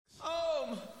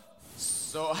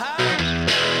So how?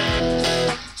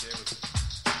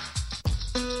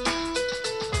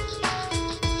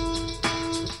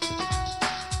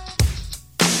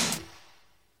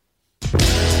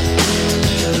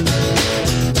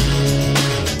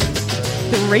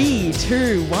 3,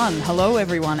 2, 1. Hello,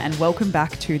 everyone, and welcome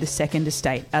back to The Second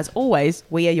Estate. As always,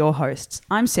 we are your hosts.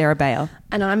 I'm Sarah Bayer.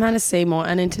 And I'm Hannah Seymour,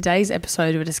 and in today's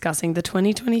episode we're discussing the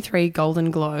 2023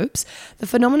 Golden Globes, the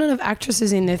phenomenon of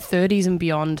actresses in their 30s and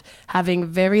beyond having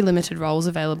very limited roles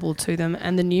available to them,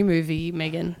 and the new movie,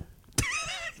 M3GAN.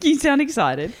 You sound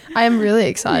excited. I am really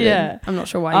excited. Yeah. I'm not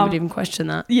sure why you would even question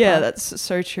that. Yeah, that's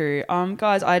so true.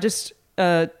 Guys, I just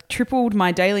tripled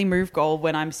my daily move goal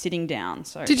when I'm sitting down.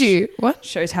 So Did you? What?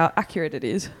 Shows how accurate it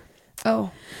is. Oh.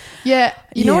 Yeah.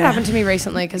 You know what happened to me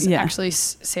recently? Because actually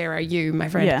Sarah, you, my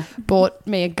friend, bought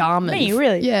me a garment. Me,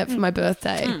 really? Yeah, for my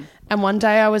birthday. And one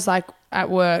day I was like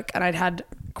at work and I'd had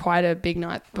quite a big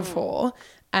night before.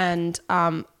 And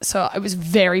so I was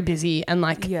very busy and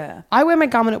like I wear my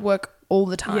garment at work all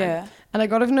the time. Yeah. And I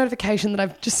got a notification that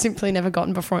I've just simply never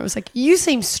gotten before. It was like, you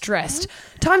seem stressed.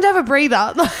 Time to have a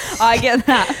breather. I get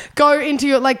that. Go and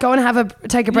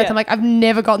take a breath. I'm like, I've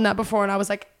never gotten that before. And I was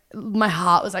like, my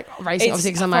heart was like racing,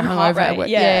 obviously, because I'm like hungover at work.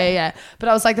 Yeah. But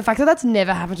I was like, the fact that that's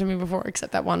never happened to me before,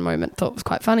 except that one moment, thought was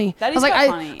quite funny. That is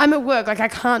funny. I'm at work. Like, I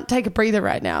can't take a breather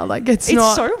right now. Like, it's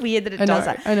so weird that it does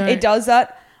that. I know. It does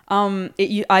that.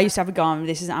 I used to have a garment.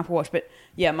 This is an Apple Watch, but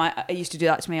yeah, it used to do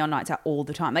that to me on nights out all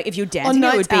the time. Like if you're dancing,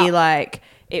 it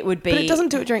would be. But it doesn't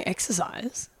do it during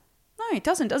exercise. No, it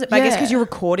doesn't, does it? But I guess because you're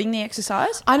recording the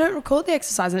exercise. I don't record the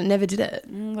exercise, and it never did it.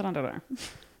 But I don't know.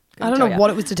 I don't know what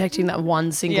it was detecting that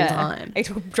one single time. It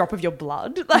took a drop of your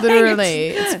blood. Like, literally,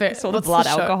 it's very. Saw the blood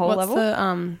alcohol level.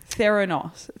 What's the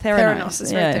Theranos. It's very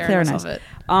Theranos of it.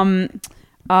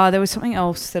 There was something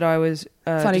else that I was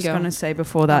just going to say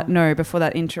before that. Oh. No, before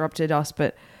that interrupted us.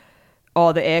 But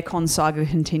the aircon saga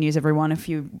continues, everyone. If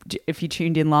you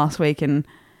tuned in last week, and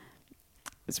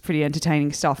it's pretty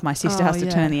entertaining stuff. My sister has to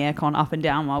turn the aircon up and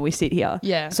down while we sit here.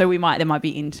 Yeah. So there might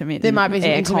be intermittent. There might be some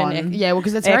intermittent. Yeah, well,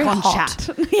 because it's very hot. Chat.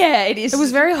 Yeah, it is. It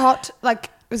was very hot. Like,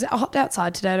 was it hot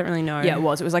outside today? I don't really know. Yeah, it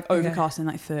was. It was like overcast and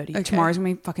like 30. Okay. Tomorrow's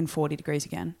going to be fucking 40 degrees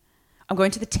again. I'm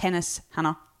going to the tennis,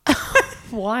 Hannah.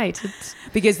 Why?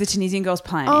 Because the Tunisian girl's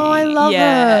playing. Oh, I love her.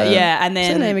 Yeah, and then...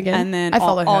 What's her name again? And then I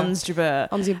follow her. Ons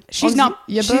Jabeur. She's not...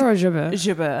 Jabeur or Jabeur?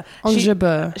 Jabeur. Ons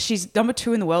Jabeur. She's number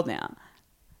 2 in the world now.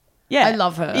 Yeah. I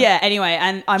love her. Yeah, anyway,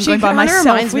 and I'm going by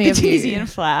myself with the Tunisian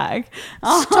flag.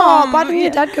 Stop. Why didn't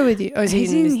your dad go with you? Oh,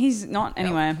 he's not,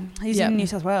 anyway. He's in New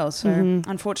South Wales, so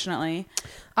unfortunately...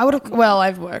 I would have... Well,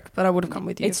 I've worked, but I would have come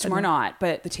with you. It's tomorrow night,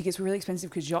 but the tickets were really expensive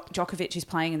because Djokovic is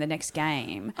playing in the next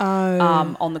game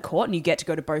on the court, and you get to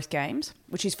go to both games,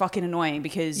 which is fucking annoying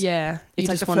because it's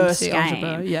like the first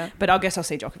game. But I guess I'll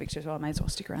see Djokovic as well. I may as well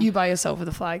stick around. You by yourself with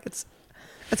a flag. It's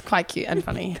quite cute and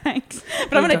funny. Thanks.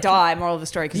 But I'm going to die, moral of the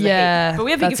story, because of the heat. But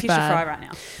we have bigger fish to fry right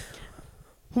now.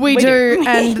 We do.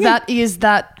 And that is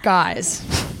that, guys.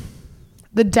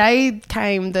 The day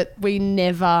came that we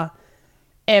never...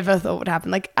 ever thought would happen.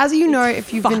 Like, as you know,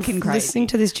 if you've been listening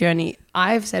to this journey,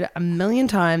 I've said it a million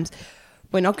times,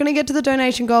 we're not going to get to the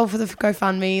donation goal for the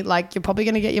GoFundMe. Like, you're probably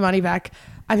going to get your money back.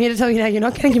 I'm here to tell you now, you're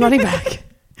not getting your money back.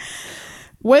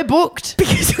 We're booked.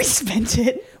 Because we spent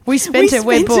it.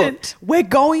 We're booked. We're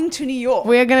going to New York.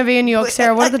 We're going to be in New York.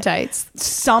 Sarah, what are the dates?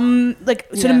 Sort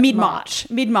of mid-March.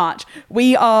 Mid-March.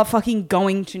 We are fucking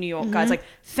going to New York, guys. Like,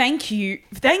 thank you.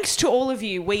 Thanks to all of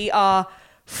you. We are...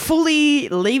 fully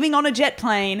leaving on a jet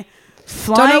plane,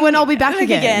 flying. Don't know when I'll be back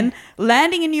again.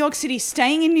 Landing in New York City,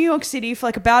 staying in New York City for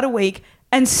like about a week,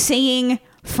 and seeing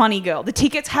Funny Girl. The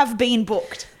tickets have been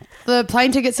booked. The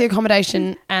plane tickets, the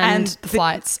accommodation, and the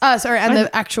flights. And the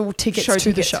actual tickets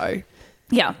to the show.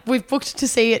 Yeah, we've booked to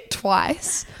see it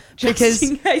twice because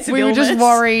we were just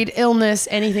worried illness,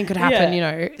 anything could happen. You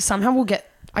know, somehow we'll get.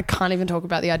 I can't even talk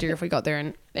about the idea if we got there.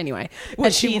 And anyway,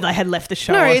 she had left the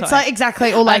show. No, it's like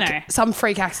exactly, or like some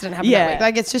freak accident happened that week.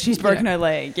 Like it's just she's broken her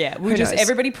leg. Yeah, we just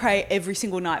everybody pray every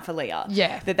single night for Leah.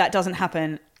 Yeah, that doesn't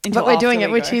happen. Until but we're doing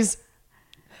it, which is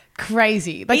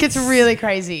crazy. Like it's really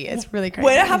crazy. It's really crazy.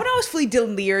 When it happened, I was fully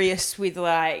delirious with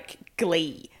like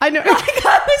glee. I know. Like,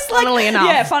 I was like,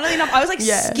 funnily enough, I was like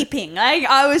skipping. Like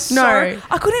I was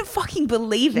I couldn't fucking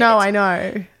believe it. No, I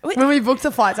know. When we booked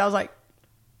the flights, I was like.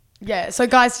 Yeah, so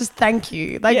guys, just thank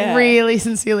you. Like really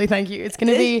sincerely thank you. It's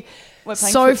going to be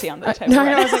so fun. I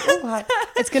was like, oh, hi.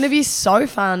 It's going to be so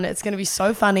fun. It's going to be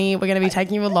so funny. We're going to be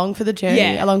taking you along for the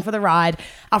journey, along for the ride.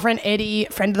 Our friend Eddie,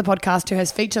 friend of the podcast who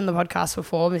has featured on the podcast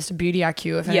before, Mr. Beauty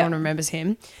IQ, if anyone remembers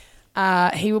him,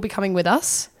 he will be coming with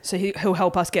us. So he'll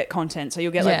help us get content. So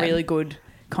you'll get like really good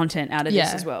content out of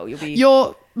this as well. You'll be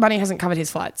your money hasn't covered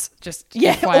his flights. Just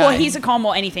FYI. Or he's a com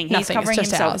or anything. He's Nothing, covering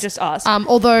himself, ours. just us.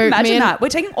 Although imagine that we're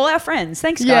taking all our friends.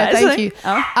 Thanks, guys. Yeah, thank you.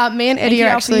 Oh. Me and Eddie are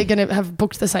actually going to have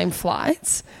booked the same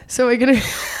flights, so we're going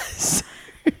to.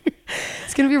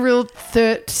 It's going to be a real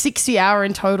 60-hour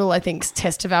in total, I think,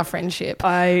 test of our friendship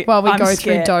while we go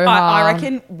through Doha. I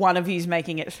reckon one of you's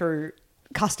making it through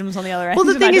customs on the other end. Well,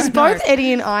 the thing is, both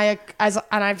Eddie and I,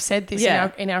 and I've said this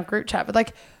in our group chat, but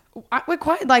like we're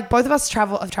quite like both of us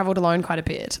have traveled alone quite a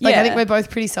bit. Like I think we're both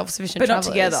pretty self-sufficient, but travelers.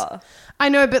 not together. I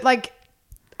know, but like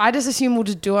I just assume we'll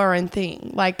just do our own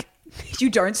thing. Like you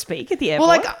don't speak at the airport.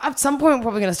 Well, like at some point we're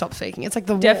probably going to stop speaking. It's like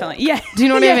the definitely, walk. Do you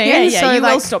know what I mean? Yeah, so you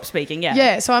like, will stop speaking.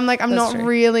 Yeah. So I'm like, I'm That's not true.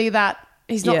 really that.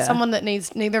 He's not someone that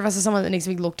needs. Neither of us are someone that needs to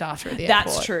be looked after at the airport.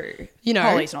 That's true. You know,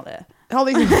 Holly's not there.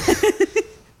 Holly's.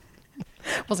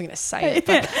 Wasn't going to say it.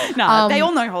 But, no, they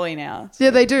all know Holly now. So. Yeah,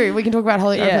 they do. We can talk about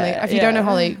Holly openly. If you don't know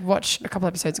Holly, Mm. watch a couple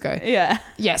episodes ago. Yeah.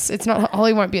 Yes, it's not.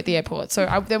 Holly won't be at the airport,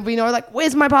 so then we know like,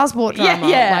 where's my passport drama?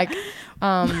 Like,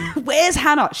 where's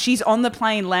Hannah? She's on the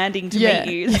plane landing to meet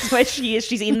you. That's where she is.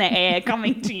 She's in the air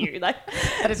coming to you. Like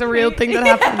that is a real thing that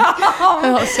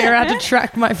happened. Sarah had to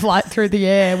track my flight through the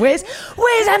air. Where's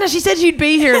Hannah? She said she'd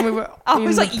be here, and we were. I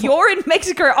was like, you're in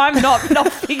Mexico. I'm not.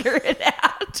 Not figure it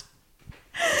out.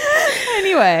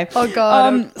 Anyway, oh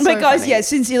god, but guys, funny.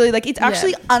 Sincerely, like it's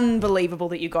actually unbelievable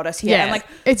that you got us here. Yeah, and like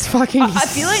it's fucking. I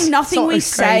feel like nothing we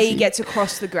say crazy. gets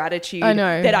across the gratitude I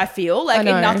know. that I feel. Like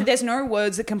there's no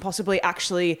words that can possibly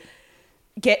actually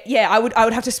get. Yeah, I would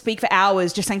have to speak for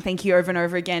hours just saying thank you over and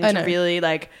over again to really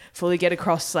like fully get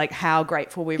across like how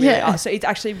grateful we really are. So it's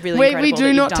actually really incredible. We do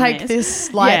that not you've done take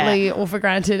this lightly or for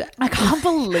granted. I can't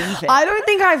believe it. I don't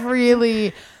think I've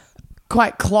really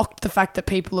quite clocked the fact that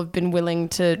people have been willing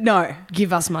to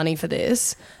give us money for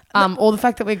this, or the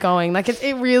fact that we're going. Like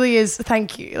it really is.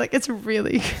 Thank you. Like it's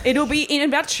really. It'll be in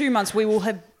about 2 months. We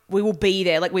will be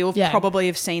there. Like we will probably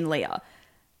have seen Leah,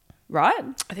 right?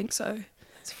 I think so.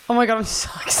 Oh my god, I'm so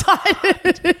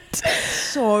excited.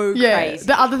 So crazy.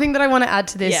 The other thing that I want to add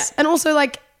to this, and also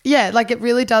like it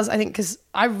really does. I think because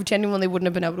I genuinely wouldn't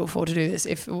have been able to afford to do this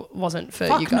if it wasn't for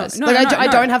you guys. No, I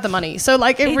don't have the money, so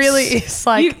like it really is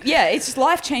like it's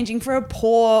life changing for a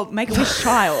poor Make-A-Wish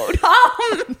child.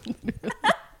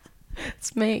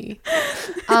 It's me.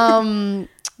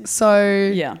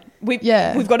 So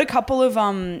we've got a couple of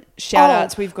shout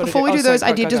outs. We've got before we do those.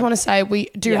 I did just want to say we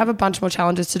do have a bunch more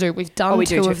challenges to do. We've done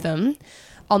two of them.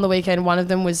 On the weekend, one of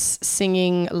them was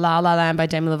singing La La Land by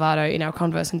Demi Lovato in our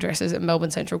Converse and dresses at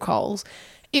Melbourne Central Coles.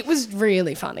 It was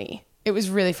really funny. So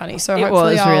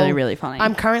hopefully really, really funny.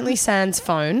 I'm currently sans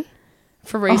phone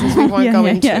for reasons we won't go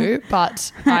into,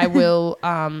 but I will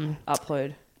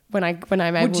upload when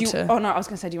I'm able to. Oh no, I was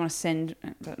going to say, do you want to send?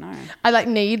 But no. I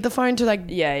need the phone to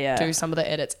do some of the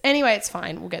edits. Anyway, it's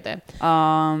fine. We'll get there.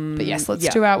 But yes, let's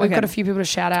do out. We've got a few people to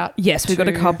shout out. Yes, we've got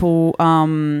a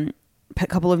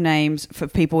couple of names for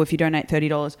people. If you donate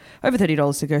 $30 over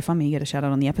 $30 to GoFundMe, you get a shout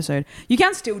out on the episode. You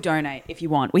can still donate if you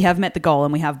want. We have met the goal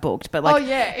and we have booked, but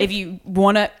if you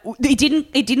want to,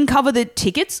 it didn't cover the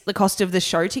tickets, the cost of the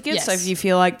show tickets. So if you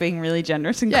feel like being really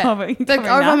generous and covering the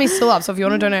GoFundMe's still up, so if you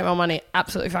want to donate more money,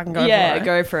 absolutely fucking go for it.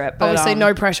 Go for it. But obviously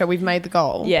no pressure, we've made the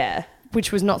goal,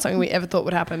 which was not something we ever thought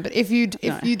would happen. But if you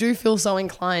do feel so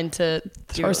inclined to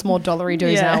throw some more dollary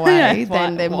doos our way,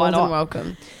 then they're more than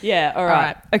welcome. All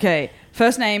right. Okay.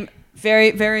 First name,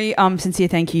 very, very sincere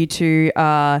thank you to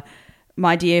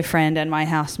my dear friend and my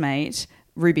housemate,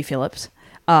 Ruby Phillips,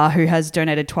 who has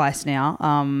donated twice now.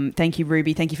 Thank you,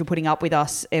 Ruby. Thank you for putting up with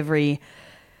us every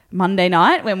Monday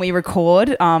night when we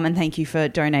record. And thank you for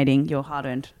donating your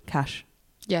hard-earned cash.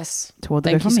 Yes. Toward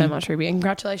the Thank you so GoFundMe. much, Ruby. And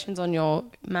congratulations on your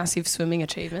massive swimming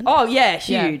achievement. Oh, yeah.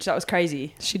 Huge. That was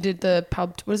crazy. She did the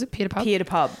pub. What is it? Pier to pub? Pier to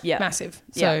pub. Yeah. Massive.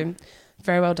 So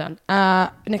very well done.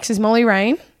 Next is Molly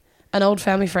Rain, an old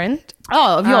family friend.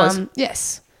 Oh, of yours?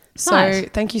 Yes. So Nice.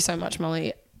 thank you so much,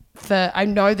 Molly. I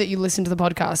know that you listen to the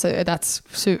podcast, so that's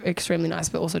extremely nice,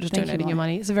 but also just donating your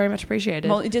money. It's very much appreciated.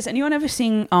 Molly, does anyone ever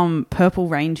sing Purple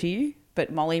Rain to you?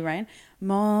 But Molly Rain?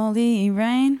 Molly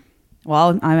Rain?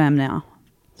 Well, I am now.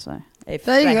 So if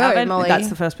there you they go, haven't, Molly. that's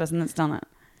the first person that's done it.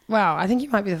 Wow, I think you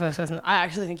might be the first person. I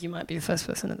actually think you might be the first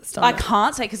person that's done it. I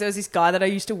can't say because there was this guy that I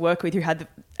used to work with who had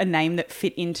a name that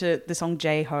fit into the song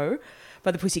J-Ho by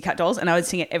the Pussycat Dolls, and I would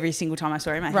sing it every single time I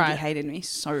saw him. I think he hated me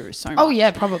so much. Oh, yeah,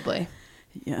 probably.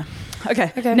 Yeah. Okay.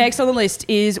 Next on the list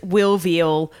is Will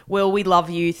Veal. Will, we love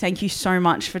you. Thank you so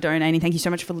much for donating. Thank you so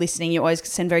much for listening. You always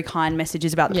send very kind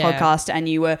messages about the podcast, and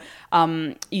you were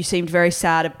you seemed very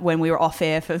sad when we were off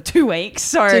air for 2 weeks.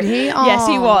 So did he? Yes,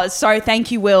 he was. So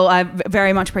thank you, Will. I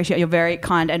very much appreciate your very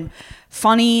kind and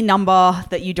funny number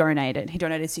that you donated. He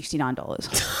donated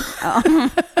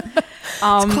 $69.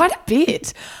 It's quite a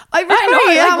bit. I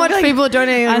really know how much people are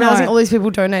donating. I'm realizing all these people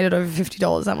donated over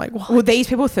 $50. I'm like, what? Well, these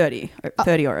people are 30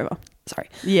 or over. Sorry.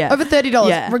 Yeah. Over $30.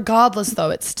 Yeah. Regardless, though,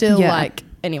 it's still like,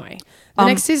 anyway. The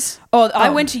next is... I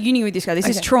went to uni with this guy. This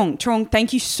is Trung. Trung,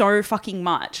 thank you so fucking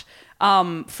much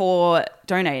for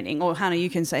donating. Or Hannah, you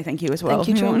can say thank you as well.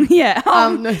 Thank you, Trung. Yeah.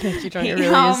 No, thank you,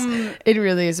 Trung. It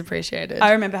really is appreciated.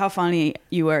 I remember how funny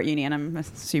you were at uni, and I'm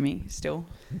assuming still...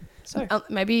 So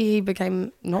maybe he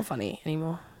became not funny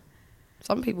anymore.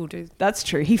 Some people do. That's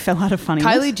true. He fell out of funniness.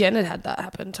 Kylie Jenner had that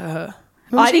happen to her.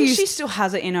 I think she still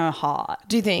has it in her heart.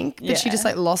 Do you think? But she just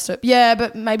like lost it. Yeah,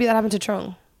 but maybe that happened to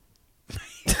Trung.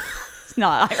 No,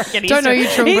 I reckon don't know you,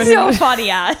 Trung. He's still funny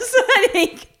ass. I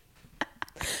think.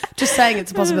 Just saying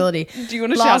it's a possibility. Do you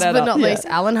want to shout out? Last but not least,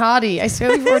 Alan Hardy. I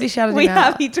swear we've already shouted him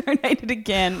out. He donated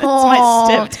again. It's my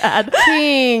stepdad.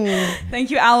 King. Thank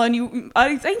you, Alan.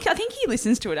 I think he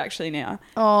listens to it actually now.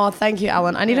 Oh, thank you,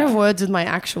 Alan. I need to have words with my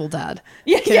actual dad.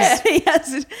 Yeah, he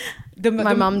has.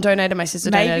 My mum donated, my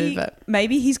sister donated, but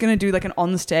maybe he's going to do like an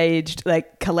on-stage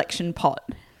like collection pot.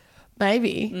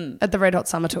 Maybe at the Red Hot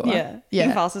Summer Tour. Yeah. He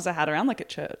passes a hat around like at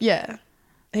church. Yeah.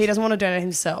 He doesn't want to donate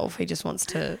himself. He just wants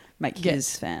to make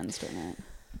his fans donate.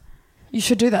 You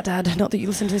should do that, Dad. Not that you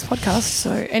listen to this podcast.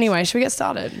 So anyway, should we get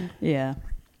started? Yeah.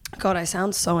 God, I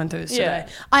sound so enthused today.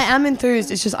 I am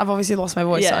enthused. It's just I've obviously lost my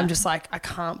voice. So I'm just like, I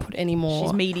can't put any more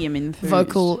She's medium enthused.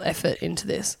 vocal effort into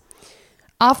this.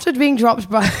 After being dropped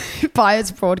by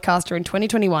its broadcaster in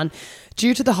 2021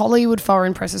 due to the Hollywood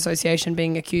Foreign Press Association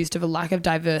being accused of a lack of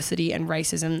diversity and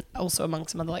racism, also among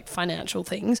some other like financial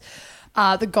things,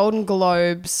 the Golden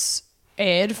Globes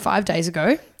aired 5 days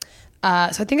ago. So I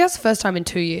think that's the first time in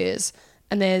 2 years.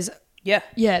 And there's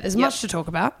much to talk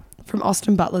about, from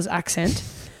Austin Butler's accent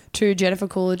to Jennifer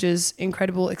Coolidge's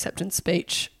incredible acceptance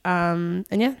speech. So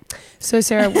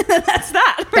Sarah, that's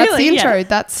that. Really? That's the intro. Yeah.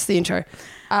 That's the intro.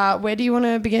 Where do you want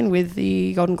to begin with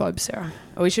the Golden Globes, Sarah?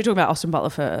 We should talk about Austin Butler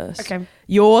first. Okay.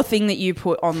 Your thing that you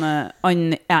put on our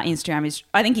Instagram is,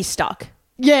 I think he's stuck.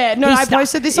 Yeah, no, I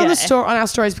posted this on our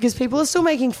stories because people are still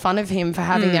making fun of him for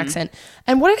having the accent.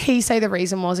 And what did he say the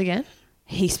reason was again?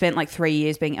 He spent like 3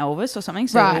 years being Elvis or something.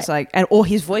 So it was like, or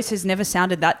his voice has never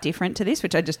sounded that different to this,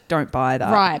 which I just don't buy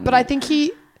that. Right, but I think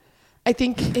he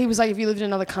was like, if you lived in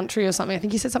another country or something. I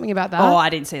think he said something about that. Oh, I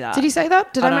didn't see that. Did he say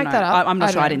that? Did I make that up? I'm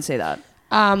not sure. I didn't see that.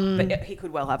 But he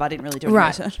could well have. I didn't really do any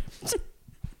research.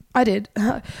 I did.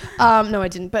 No, I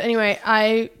didn't. But anyway,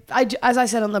 I as I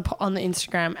said on the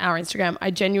Instagram, our Instagram,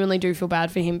 I genuinely do feel bad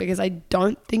for him because I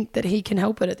don't think that he can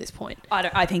help it at this point.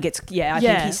 I think it's I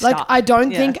think he's stuck. Like I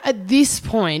don't think at this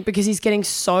point, because he's getting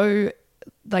so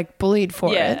like bullied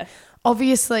for it.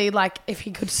 Obviously, like if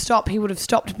he could stop, he would have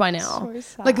stopped by now. So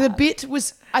sad. Like the bit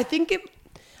was, I think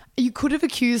you could have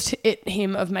accused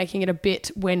him of making it a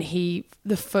bit when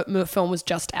the film was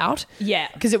just out. Yeah.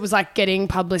 Because it was like getting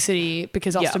publicity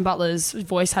because Austin Butler's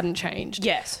voice hadn't changed.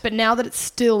 Yes. But now that it's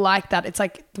still like that, it's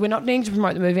like we're not needing to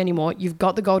promote the movie anymore. You've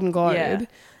got the Golden Globe. Yeah.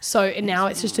 So now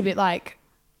it's just a bit like,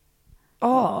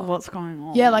 what's going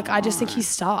on? Yeah, like I just think he's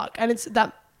stuck. And it's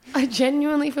that I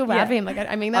genuinely feel bad for him. Like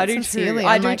I mean that sincerely.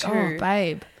 I do like, too. Oh,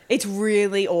 babe. It's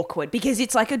really awkward because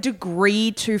it's like a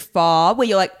degree too far where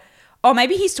you're like, oh,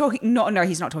 maybe he's talking. No,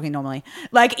 he's not talking normally.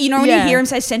 Like, you know, when you hear him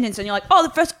say a sentence and you're like, oh,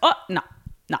 the first, no,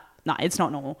 it's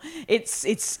not normal.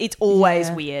 It's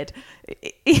always weird.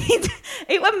 Imagine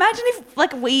if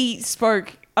like we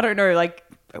spoke, I don't know, like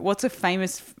what's a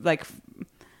famous like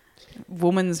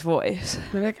woman's voice?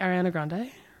 Maybe like Ariana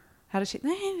Grande. How does she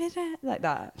like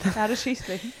that? How does she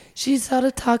speak? She sort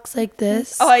of talks like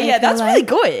this. Oh yeah, that's really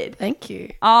good. Thank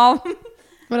you.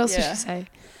 What else did she say?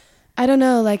 I don't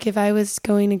know, like if I was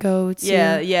going to go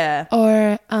to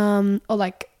or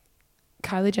like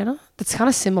Kylie Jenner. That's kind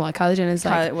of similar. Kylie Jenner's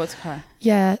like what's Kylie?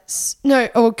 Yes. No,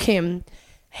 or Kim.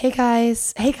 Hey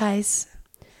guys.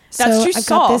 That's too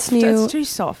soft. That's too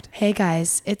soft. Hey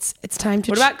guys, it's time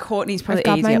to What about Courtney's probably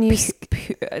easier?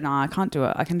 No, I can't do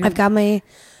it. I've got my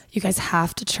you guys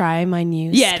have to try my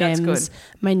new Skims. That's good.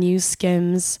 My new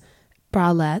Skims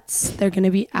bralettes. They're going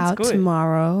to be out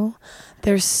tomorrow.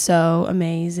 They're so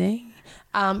amazing.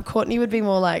 Courtney would be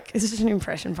more like, this is an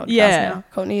impression podcast now.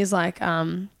 Courtney is like,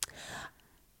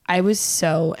 I was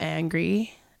so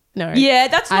angry. No. Yeah,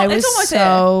 that's not, it's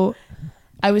almost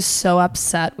I was so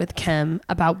upset with Kim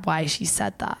about why she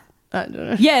said that. I don't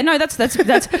know. Yeah, no, that's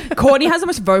Courtney has the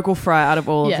most vocal fry out of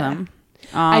all of them.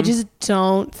 I just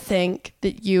don't think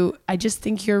that I just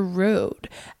think you're rude.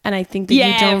 And I think that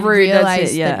you don't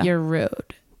realize that you're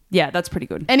rude. Yeah, that's pretty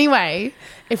good. Anyway,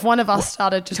 if one of us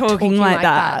started just talking like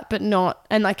that, but not,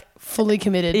 and like fully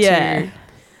committed to.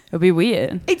 It'd be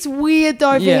weird. It's weird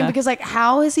though for him because like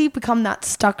how has he become that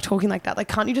stuck talking like that? Like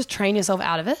can't you just train yourself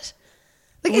out of it?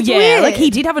 Like it's weird. Like he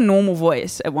did have a normal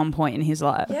voice at one point in his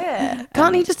life. Yeah.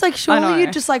 Can't he just like surely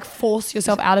you just like force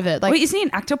yourself out of it? Like wait, isn't he an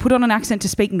actor? Put on an accent to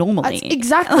speak normally.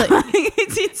 Exactly.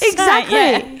 It's insane. Exactly.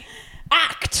 Yeah.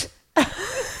 Act.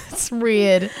 It's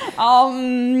weird.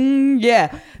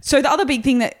 Yeah. So the other big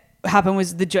thing that happened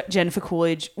was the Jennifer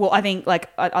Coolidge. Well, I think like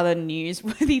other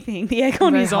newsworthy thing. The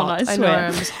aircon is on. I swear. I know.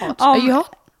 I'm just hot. Are you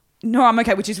hot? No, I'm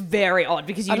okay. Which is very odd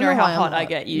because you know how hot I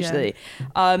get usually.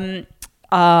 Yeah.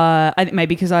 I think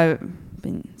maybe because I've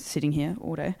been sitting here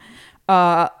all day.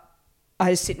 I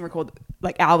sit and record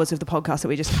like hours of the podcast that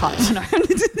we just cut.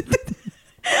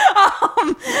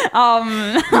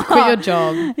 Quit your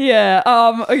job. Yeah.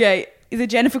 Okay. The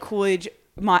Jennifer Coolidge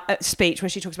speech where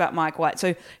she talks about Mike White.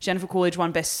 So Jennifer Coolidge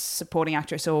won Best Supporting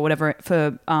Actress or whatever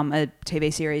for a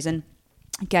TV series and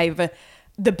gave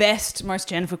the best, most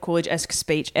Jennifer Coolidge-esque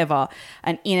speech ever.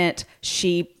 And in it,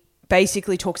 she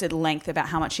basically talks at length about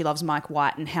how much she loves Mike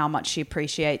White and how much she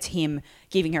appreciates him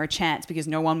giving her a chance because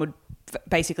no one would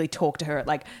basically talk to her at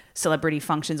like celebrity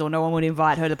functions or no one would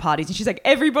invite her to parties. And she's like,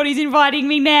 everybody's inviting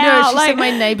me now. No, she said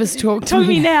my neighbors talk to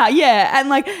me now. Yeah.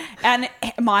 And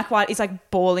Mike White is like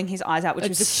bawling his eyes out, which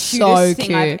was the cutest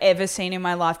thing I've ever seen in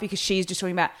my life because she's just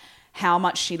talking about how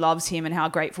much she loves him and how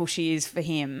grateful she is for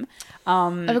him.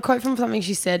 I have a quote from something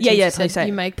she said. Yeah, she said,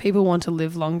 you make people want to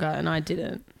live longer and I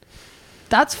didn't.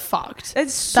 That's fucked.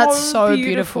 That's so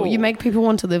beautiful. You make people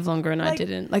want to live longer and I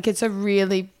didn't. Like it's a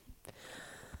really...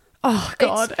 Oh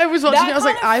God! I was watching. I was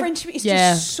like, friendship is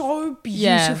just so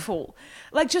beautiful. Yeah.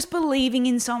 Like just believing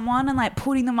in someone and like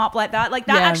putting them up like that. Like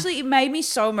that actually it made me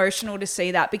so emotional to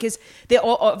see that because they're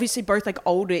all obviously both like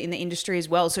older in the industry as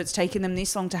well. So it's taken them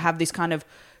this long to have this kind of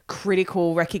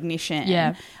critical recognition.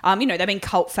 Yeah. You know, they've been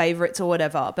cult favorites or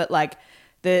whatever, but like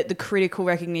the critical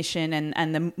recognition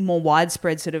and the more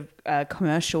widespread sort of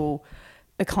commercial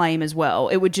acclaim as well.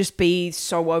 It would just be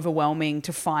so overwhelming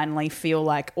to finally feel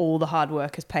like all the hard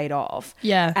work has paid off.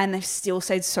 Yeah. And they've still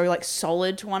stayed so like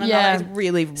solid to one another. It's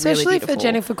really, really especially beautiful. for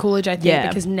Jennifer Coolidge, I think,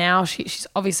 because now she's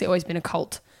obviously always been a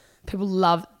cult. People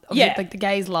love, like the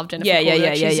gays love Jennifer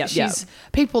Coolidge. She's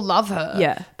people love her.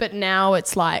 Yeah. But now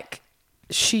it's like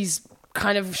she's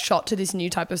kind of shot to this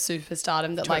new type of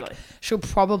superstardom that like she'll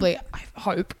probably, I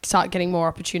hope, start getting more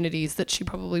opportunities that she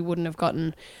probably wouldn't have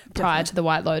gotten prior to the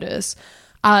White Lotus.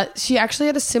 She actually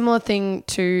had a similar thing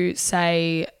to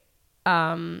say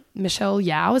Michelle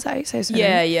Yeoh, is that how you say her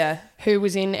name? Yeah. Who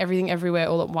was in Everything Everywhere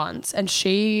All at Once. And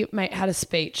she had a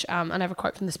speech, and I have a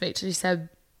quote from the speech. She said,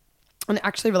 and it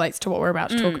actually relates to what we're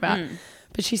about to talk about,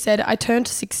 but she said, I turned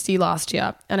 60 last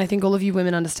year, and I think all of you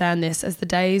women understand this. As the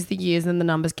days, the years, and the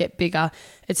numbers get bigger,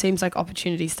 it seems like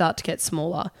opportunities start to get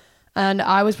smaller. And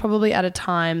I was probably at a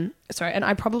time,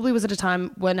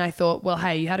 when I thought, well,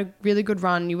 hey, you had a really good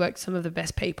run. You worked with some of the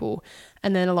best people.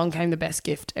 And then along came the best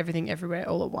gift, Everything Everywhere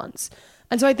All at Once.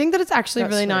 And so I think that it's actually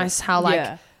really nice how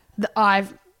like I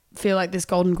feel like this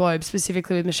Golden Globe,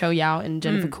 specifically with Michelle Yeoh and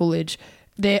Jennifer Coolidge,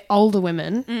 they're older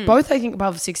women, both I think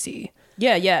above 60.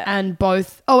 Yeah. And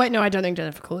both, I don't think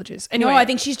Jennifer Coolidge is. Anyway, no, I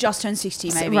think she's just turned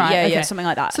 60 maybe. Yeah, something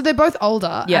like that. So they're both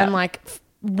older and like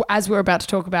as we're about to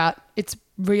talk about, it's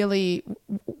really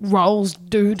roles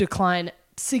do decline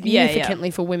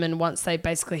significantly for women once they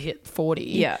basically hit 40.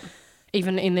 Yeah.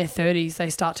 Even in their 30s,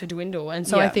 they start to dwindle. And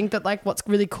so I think that like what's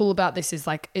really cool about this is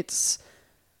like it's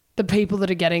the people that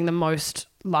are getting the most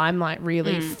limelight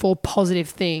really for positive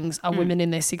things are women in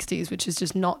their 60s, which is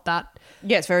just not that.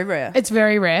 Yeah, it's very rare. It's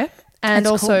very rare. And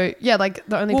that's also, cool. Like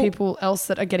the only people else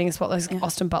that are getting a spotlight is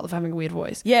Austin Butler for having a weird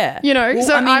voice. Yeah. You know,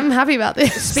 so I mean, I'm happy about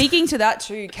this. Speaking to that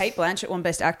too, Cate Blanchett won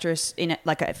Best Actress in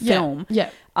like a film.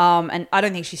 Yeah. And I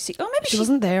don't think she's sick. Oh, maybe she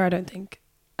wasn't there, I don't think.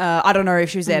 I don't know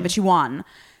if she was there, but she won.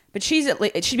 But she's at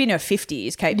least, she'd be in her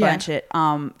 50s, Cate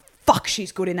Blanchett. Fuck,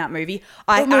 she's good in that movie.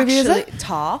 What movie is it?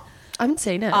 Tar. I haven't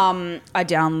seen it. I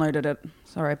downloaded it.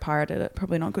 Sorry, I pirated it.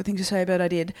 Probably not a good thing to say, but I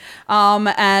did.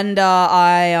 And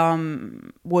I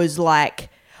was like,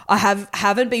 I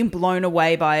haven't been blown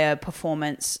away by a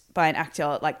performance by an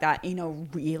actor like that in a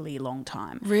really long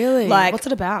time. Really? Like, what's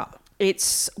it about?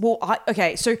 It's, so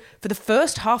for the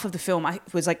first half of the film, I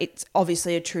was like, it's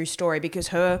obviously a true story because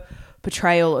her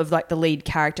portrayal of like the lead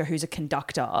character who's a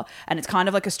conductor, and it's kind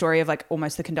of like a story of like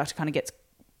almost the conductor kind of gets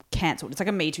cancelled. It's like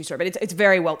a Me Too story, but it's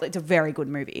very well, it's a very good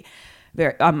movie.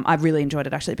 I really enjoyed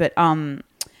it actually. But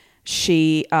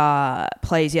she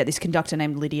plays this conductor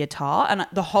named Lydia Tarr, and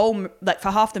the whole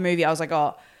for half the movie I was like,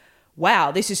 oh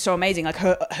wow, this is so amazing. Like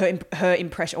her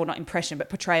impression, or not impression, but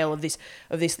portrayal of this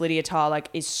Lydia Tarr like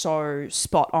is so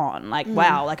spot on. Like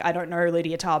wow, like I don't know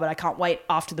Lydia Tarr, but I can't wait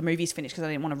after the movie's finished because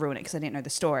I didn't want to ruin it because I didn't know the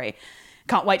story.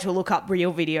 Can't wait to look up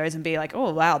real videos and be like,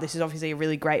 oh wow, this is obviously a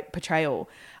really great portrayal.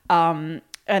 And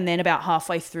then about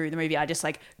halfway through the movie, I just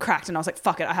like cracked and I was like,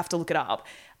 fuck it, I have to look it up.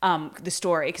 The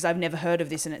story, because I've never heard of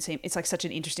this and it's like such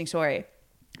an interesting story.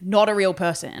 Not a real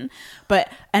person,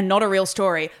 and not a real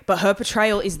story, but her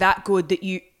portrayal is that good that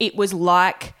it was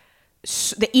like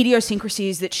the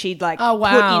idiosyncrasies that she'd like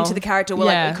put into the character were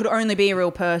like, it could only be a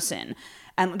real person.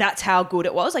 And that's how good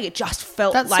it was. Like it just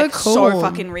felt like so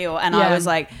fucking real. And I was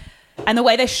like, and the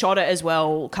way they shot it as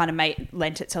well kind of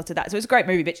lent itself to that. So it was a great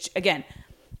movie, but again,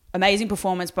 amazing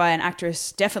performance by an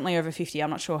actress, definitely over 50. I'm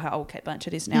not sure how old Cate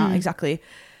Blanchett is now exactly.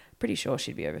 Pretty sure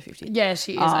she'd be over 50. Yeah,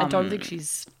 she is. I don't think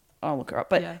she's... I'll look her up.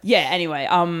 But anyway.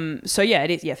 So yeah, it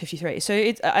is. Yeah, 53.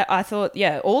 So I thought,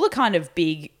 all the kind of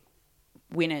big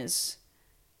winners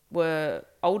were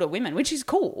older women, which is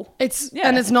cool.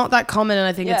 And it's not that common, and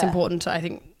I think it's important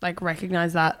to,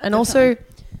 recognize that. And also...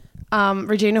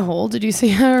 Regina Hall, did you see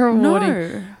her awarding?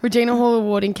 No. Regina Hall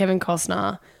awarding Kevin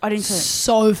Costner. I didn't see it.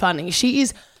 So funny. She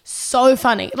is so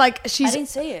funny. Like she's I didn't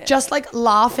see it. Just like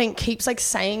laughing, keeps like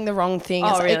saying the wrong thing.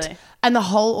 Oh, really? And the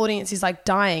whole audience is like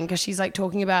dying because she's like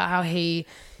talking about how he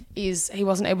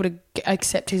wasn't able to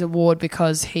accept his award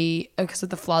because of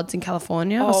the floods in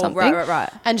California or something. Right.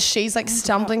 And she's like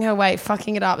stumbling her way,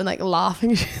 fucking it up and like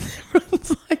laughing.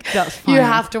 Everyone's like, that's funny. You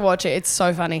have to watch it. It's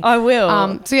so funny. I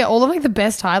will. So yeah, all of like the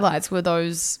best highlights were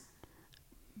those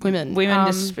women.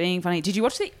 Just being funny. Did you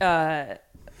watch the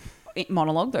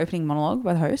monologue, the opening monologue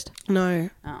by the host? No.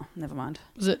 Oh, never mind.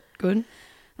 Was it good?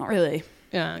 Not really.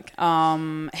 Yeah.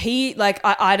 Okay. He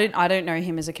I don't know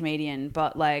him as a comedian,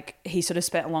 but like he sort of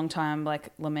spent a long time like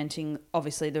lamenting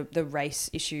obviously the race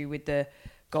issue with the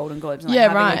Golden Globes and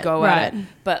having a go at it.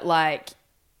 But like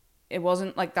it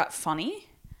wasn't like that funny.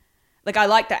 Like I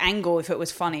liked the angle if it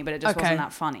was funny, but it just wasn't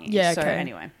that funny. Yeah. So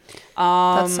anyway,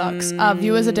 that sucks.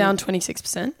 Viewers are down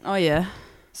 26%. Oh yeah.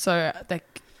 So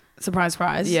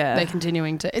surprise, yeah, they're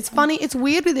continuing to. It's funny. It's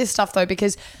weird with this stuff though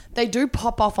because they do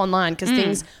pop off online because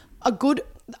things are good.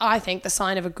 I think the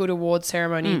sign of a good award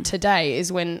ceremony today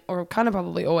is when, or kind of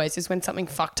probably always, is when something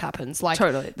fucked happens. Like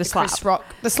totally the slap. Chris Rock,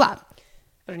 the slap.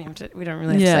 We don't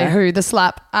really have to say who, the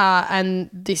slap.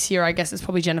 And this year, I guess it's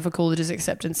probably Jennifer Coolidge's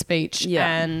acceptance speech. Yeah.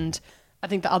 And I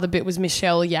think the other bit was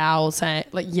Michelle Yeoh saying,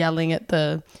 like yelling at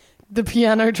the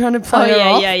piano trying to play her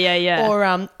off. Yeah. Or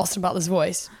Austin Butler's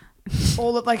voice.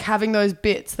 All of like having those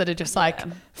bits that are just like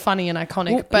funny and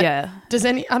iconic. Well, but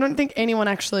I don't think anyone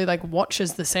actually like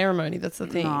watches the ceremony. That's the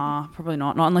thing. Nah, probably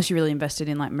not. Not unless you're really invested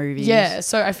in like movies. Yeah.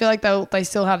 So I feel like they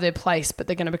still have their place, but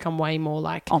they're going to become way more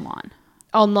like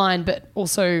online, but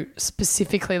also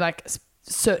specifically like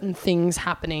certain things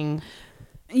happening.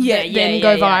 Then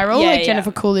go viral, like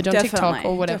Jennifer Coolidge on TikTok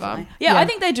or whatever. Yeah, I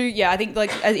think they do. Yeah, I think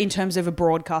like in terms of a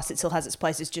broadcast, it still has its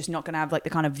place. It's just not going to have like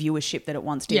the kind of viewership that it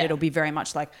once did. It'll be very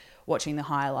much like watching the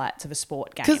highlights of a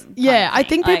sport game. I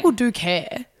think people do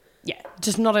care. Yeah,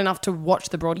 just not enough to watch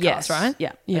the broadcast, right?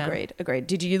 Yeah, agreed.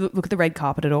 Did you look at the red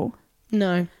carpet at all?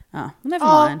 No. Oh, well, never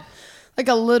mind. Like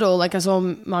a little. Like I saw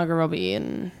Margot Robbie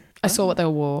and I saw what they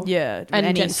wore. Yeah,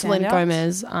 and Selena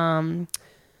Gomez.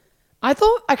 I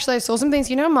thought, actually, I saw some things.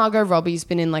 You know, Margot Robbie's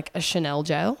been in like a Chanel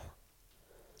jail.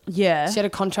 Yeah. She had a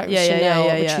contract with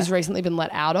Chanel, which she's recently been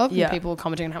let out of. Yeah. And people were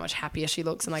commenting on how much happier she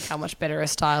looks and like how much better her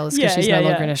style is because she's no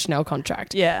longer in a Chanel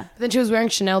contract. Yeah. But then she was wearing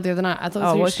Chanel the other night. I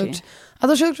thought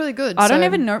she looked really good. I don't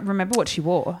even remember what she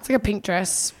wore. It's like a pink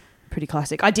dress. Pretty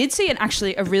classic. I did see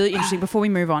a really interesting, before we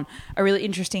move on, a really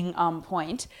interesting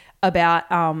point about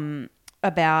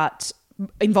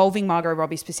involving Margot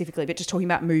Robbie specifically, but just talking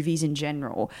about movies in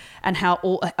general and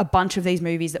how a bunch of these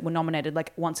movies that were nominated,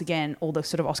 like once again, all the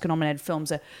sort of Oscar nominated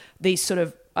films are these sort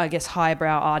of, I guess,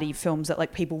 highbrow arty films that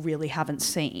like people really haven't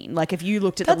seen. Like if you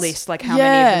looked at the list, like how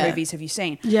many of the movies have you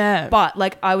seen? Yeah. But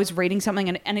like I was reading something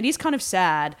and it is kind of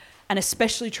sad and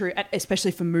especially true,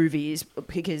 especially for movies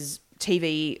because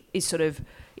TV is sort of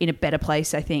in a better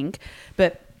place, I think.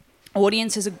 But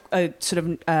audiences are sort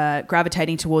of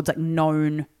gravitating towards like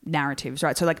known narratives,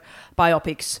 right? So like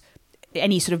biopics,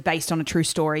 any sort of based on a true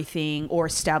story thing or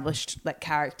established like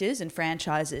characters and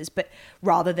franchises, but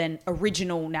rather than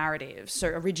original narratives, so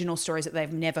original stories that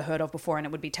they've never heard of before and it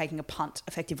would be taking a punt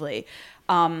effectively.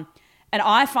 And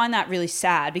I find that really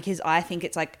sad because I think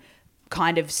it's like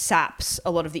kind of saps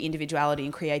a lot of the individuality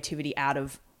and creativity out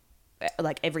of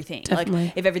like everything. Definitely.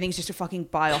 Like if everything's just a fucking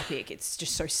biopic, it's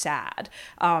just so sad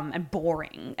and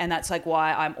boring. And that's like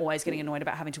why I'm always getting annoyed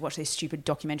about having to watch these stupid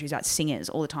documentaries about singers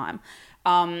all the time.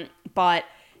 But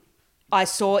I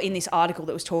saw in this article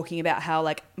that was talking about how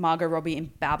like Margot Robbie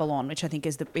in Babylon, which I think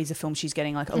is a film she's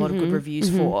getting like a lot of good reviews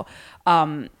for.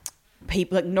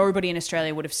 People like nobody in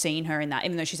Australia would have seen her in that,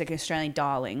 even though she's like an Australian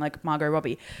darling, like Margot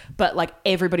Robbie. But like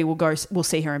everybody will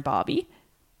see her in Barbie.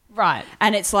 Right.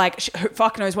 And it's like,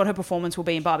 fuck knows what her performance will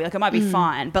be in Barbie. Like, it might be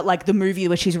fine, but like the movie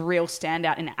where she's a real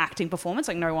standout in acting performance,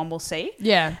 like no one will see.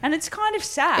 Yeah. And it's kind of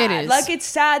sad. It is. Like, it's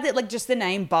sad that like just the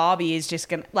name Barbie is just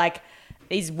going to, like,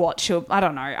 is what she'll, I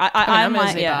don't know. I'm going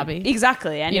to see Barbie.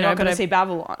 Exactly. And you're not going to see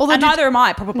Babylon. Although and neither am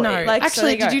I, probably. No. Like,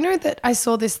 actually, so did you know that I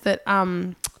saw this, that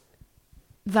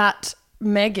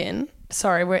M3GAN,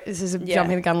 sorry, this is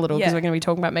jumping the gun a little because we're going to be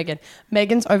talking about M3GAN.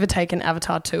 M3GAN's overtaken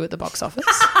Avatar 2 at the box office.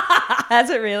 Has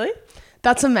it really?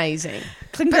 That's amazing.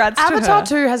 Congrats but to Avatar her.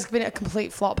 2 has been a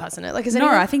complete flop, hasn't it? Like, is No,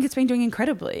 anyone... I think it's been doing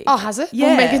incredibly. Oh, has it?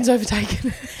 Yeah. Well, M3GAN's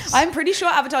overtaken. I'm pretty sure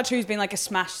Avatar 2 has been like a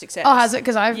smash success. Oh, has it?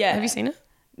 Because have you seen it?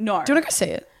 No. Do you want to go see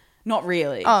it? Not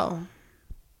really. Oh.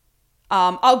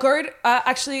 I'll go to,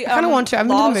 actually. I kind of want to. I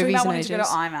haven't been to the movies in wanting ages. to go to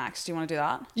IMAX. Do you want to do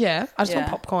that? Yeah. I just want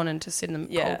Yeah. popcorn and to sit in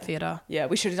the cold theatre. Yeah,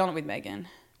 we should have done it with M3GAN.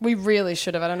 We really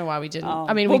should have. I don't know why we didn't. Oh.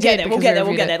 I mean, we'll we get did. there.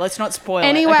 We'll get there. Let's not spoil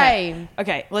anyway, it.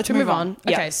 Okay, let's move on.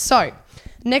 Yeah. Okay, so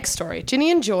next story. Ginny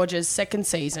and George's second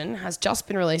season has just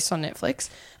been released on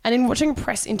Netflix. And in watching a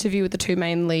press interview with the two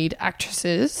main lead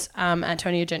actresses,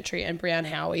 Antonia Gentry and Brianne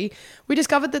Howie, we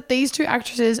discovered that these two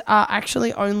actresses are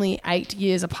actually only 8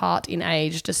 years apart in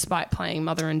age, despite playing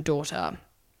mother and daughter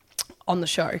on the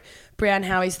show. Brianne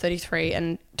Howie's 33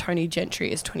 and Tony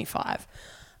Gentry is 25.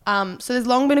 So there's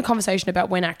long been a conversation about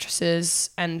when actresses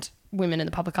and women in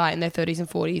the public eye in their 30s and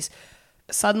 40s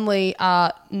suddenly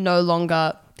are no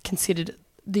longer considered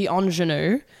the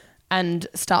ingenue and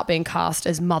start being cast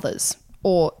as mothers,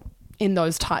 or in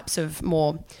those types of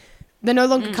more... They're no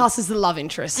longer cast as the love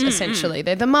interest, essentially.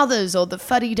 They're the mothers or the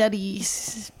fuddy-duddy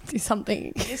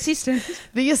something. The assistant.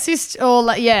 The assist, or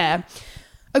like, yeah.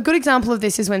 A good example of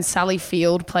this is when Sally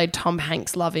Field played Tom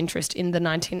Hanks' love interest in the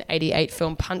 1988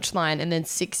 film Punchline, and then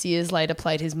 6 years later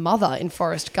played his mother in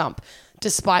Forrest Gump,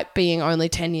 despite being only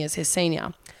 10 years his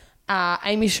senior.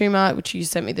 Amy Schumer, which you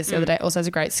sent me this the other day, also has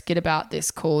a great skit about this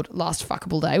called Last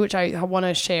Fuckable Day, which I want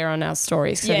to share on our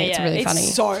stories because I think it's really funny.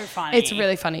 It's so funny. It's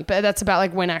really funny. But that's about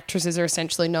like when actresses are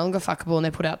essentially no longer fuckable and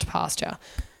they're put out to pasture.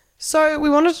 So we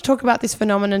wanted to talk about this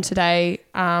phenomenon today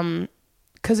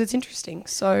because it's interesting.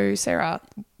 So Sarah,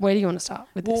 where do you want to start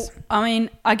with this? I mean,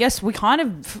 I guess we kind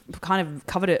of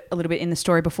covered it a little bit in the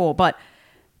story before, but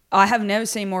I have never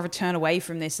seen more of a turn away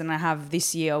from this than I have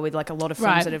this year with like a lot of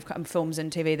films that have films and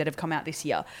TV that have come out this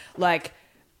year. Like,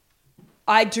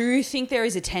 I do think there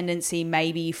is a tendency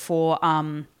maybe for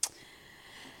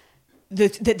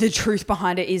the truth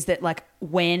behind it is that like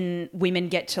when women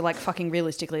get to like fucking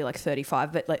realistically like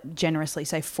 35, but like generously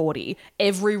say 40,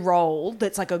 every role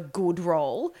that's like a good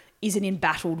role is an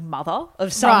embattled mother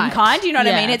of some kind. You know what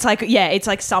I mean? It's like, it's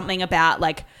like something about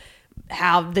like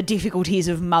how the difficulties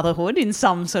of motherhood in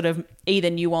some sort of either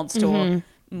nuanced or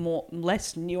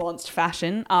less nuanced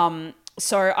fashion.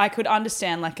 So I could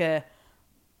understand like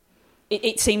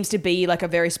it seems to be like a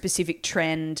very specific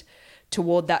trend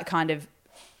toward that kind of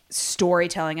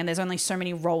storytelling, and there's only so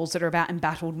many roles that are about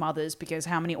embattled mothers, because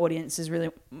how many audiences really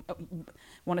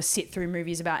want to sit through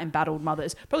movies about embattled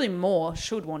mothers? Probably more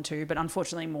should want to, but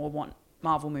unfortunately more want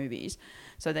Marvel movies,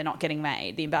 so they're not getting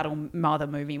made. The embattled mother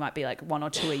movie might be like 1 or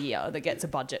 2 a year that gets a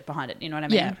budget behind it, you know what I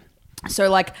mean? Yeah. So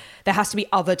like there has to be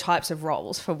other types of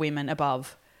roles for women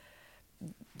above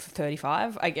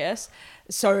 35, I guess.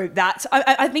 So that's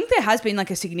I think there has been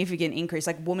like a significant increase.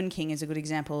 Like Woman King is a good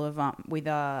example of with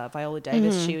Viola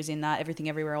Davis. She was in that. Everything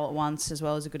Everywhere All at Once as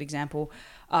well is a good example.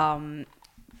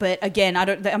 But again,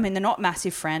 they're not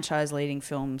massive franchise leading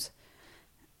films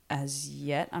as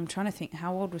yet. I'm trying to think,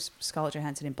 how old was Scarlett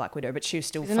Johansson in Black Widow? But she was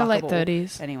still in her late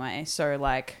 30s anyway. So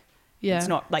like, it's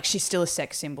not like she's still a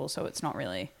sex symbol. So it's not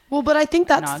really. Well, but I think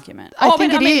that's an argument. I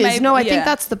think it is. Maybe, I think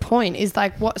that's the point. Is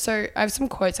like what? So I have some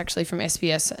quotes actually from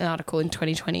SBS, an article in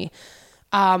 2020.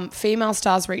 Female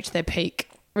stars reached their peak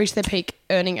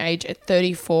earning age at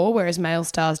 34, whereas male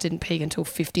stars didn't peak until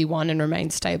 51 and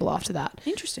remained stable after that.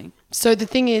 Interesting. So the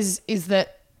thing is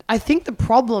that I think the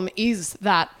problem is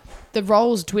that the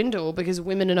roles dwindle because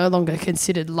women are no longer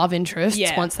considered love interests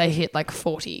once they hit like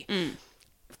 40,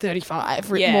 35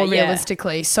 more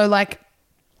realistically. So like,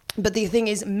 but the thing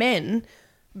is men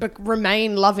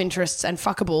remain love interests and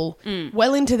fuckable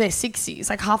well into their 60s.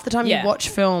 Like half the time you watch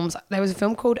films, there was a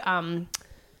film called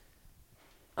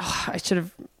I should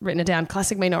have written it down.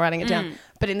 Classic me not writing it down.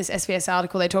 But in this SBS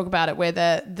article, they talk about it where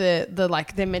the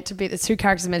like they're meant to be, the two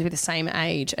characters are meant to be the same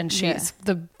age, and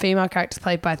the female character is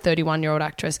played by a 31-year-old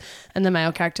actress, and the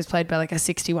male character is played by like a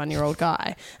 61-year-old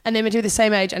guy, and they're meant to be the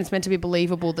same age, and it's meant to be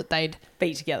believable that they'd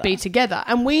be together.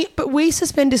 And we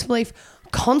suspend disbelief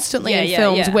constantly in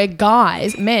films where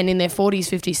guys, men in their 40s,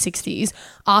 50s, 60s,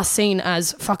 are seen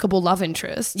as fuckable love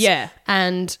interests. Yeah,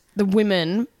 and the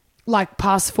women, like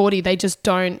past 40, they just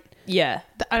don't. Yeah.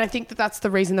 And I think that's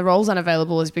the reason the role's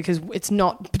unavailable, is because it's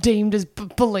not deemed as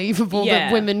believable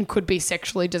that women could be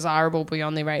sexually desirable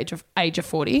beyond their age of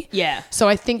 40. Yeah. So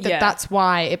I think that's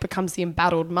why it becomes the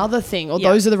embattled mother thing, or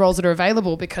those are the roles that are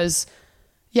available, because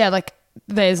like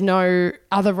there's no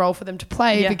other role for them to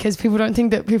play because people don't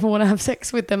think that people want to have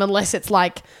sex with them unless it's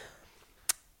like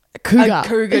a cougar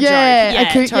joke. Yeah,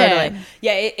 totally.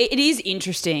 Yeah, it is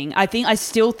interesting. I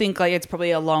still think like it's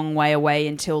probably a long way away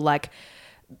until like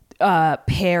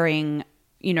pairing,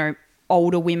 you know,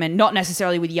 older women, not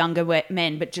necessarily with younger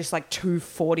men, but just like two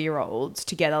 40-year-olds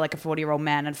together, like a 40-year-old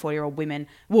man and 40-year-old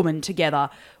woman together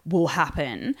will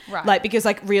happen. Right. Like, because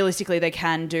like realistically they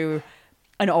can do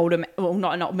an older, well,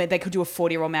 not they could do a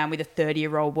 40-year-old man with a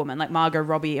 30-year-old woman. Like Margot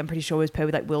Robbie, I'm pretty sure was paired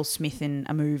with like Will Smith in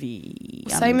a movie.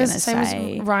 Same as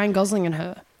Ryan Gosling and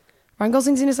her. Ryan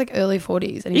Gosling's in his like early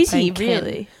 40s, and he's playing Ken.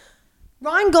 Really?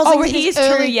 Ryan Gosling is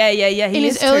true. Yeah. He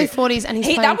is early 40s, and he's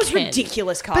playing that was Ken.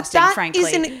 Ridiculous casting, frankly.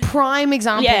 But that is a prime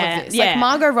example of this. Like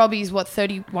Margot Robbie's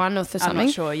 31 or something. I'm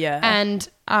not sure. Yeah. And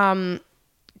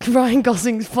Ryan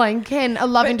Gosling's playing Ken, a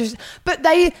love interest. But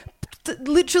they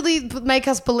literally make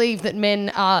us believe that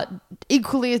men are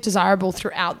equally as desirable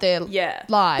throughout their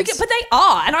lives. But they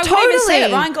are. And I would even say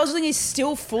that Ryan Gosling is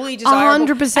still fully desirable.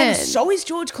 100%. And so is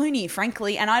George Clooney,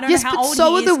 frankly. And I don't know how old he is.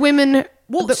 So are the women.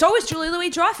 Well, so is Julia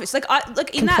Louis-Dreyfus. Like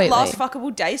in that last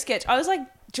fuckable day sketch, I was like,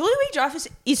 Julia Louis-Dreyfus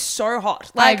is so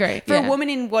hot. Like, I agree. For a woman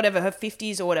in whatever, her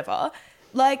 50s or whatever,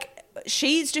 like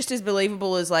she's just as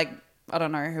believable as like, I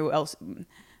don't know who else,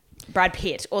 Brad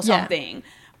Pitt or something. Yeah.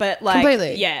 But like,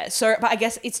 completely. Yeah. So, but I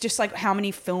guess it's just like how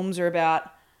many films are about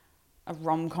a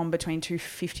rom-com between two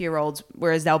 50-year-olds,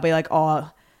 whereas they'll be like,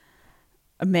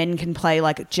 men can play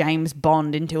like James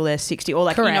Bond until they're 60, or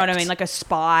like, correct. You know what I mean? Like a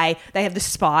spy. They have the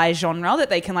spy genre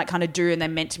that they can like kind of do, and they're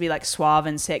meant to be like suave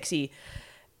and sexy,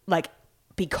 like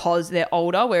because they're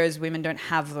older, whereas women don't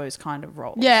have those kind of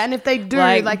roles. Yeah, and if they do,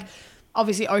 like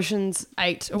obviously Ocean's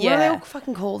 8, or what are they all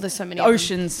fucking called? There's so many.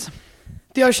 Oceans.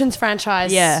 The Oceans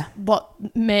franchise. Yeah. What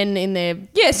men in their...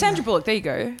 Yeah, Sandra Bullock. There you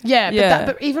go. Yeah.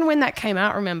 But even when that came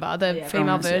out, remember, the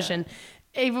female version... Yeah.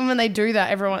 Even when they do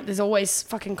that, there's always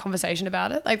fucking conversation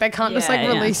about it. Like they can't just like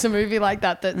release a movie like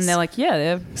that's and they're like,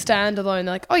 they're standalone.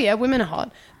 They're like, oh yeah, women are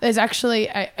hot. There's actually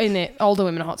in there, older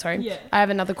women are hot. Sorry, I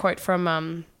have another quote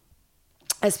from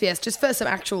SBS just for some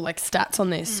actual like stats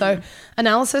on this. So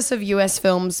analysis of US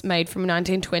films made from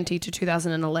 1920 to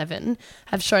 2011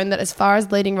 have shown that as far as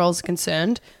leading roles are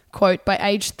concerned, quote, by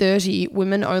age 30,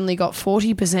 women only got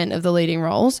 40% of the leading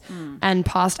roles, and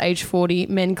past age 40,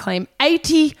 men claim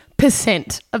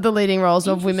 80% of the leading roles,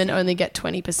 of women only get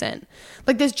 20%.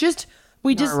 Like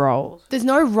there's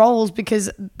no roles because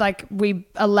like we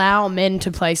allow men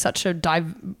to play such a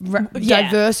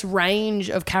diverse range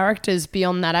of characters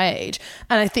beyond that age,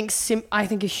 and I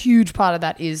think a huge part of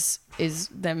that is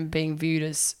them being viewed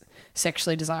as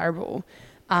sexually desirable.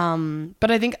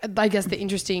 But I guess the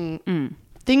interesting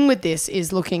thing with this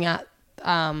is looking at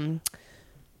I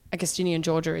guess Ginny and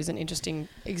Georgia is an interesting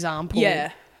example.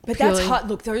 Yeah. But that's hard.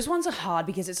 Look, those ones are hard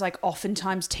because it's like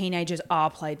oftentimes teenagers are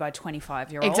played by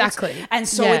 25-year-olds. Exactly. And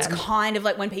so it's kind of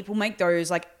like when people make those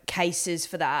like cases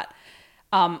for that,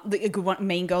 a good one,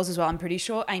 Mean Girls as well, I'm pretty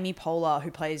sure. Amy Poehler,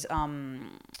 who plays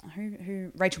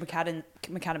Rachel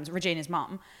McAdams, Regina's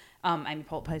mum. Amy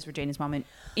Poehler plays Regina's mum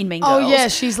in Mean Girls. Oh yeah,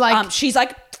 she's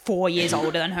like 4 years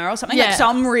older than her or something. Like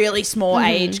some really small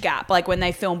age gap, like when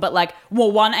they film. But like,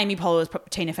 well, one, Amy Poehler was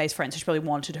Tina Fey's friend, so she probably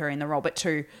wanted her in the role. But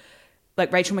two,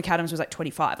 like Rachel McAdams was like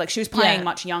 25. Like she was playing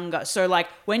much younger. So like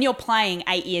when you're playing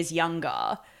 8 years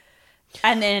younger,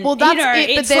 and then that's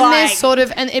it. But then there's sort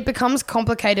of, and it becomes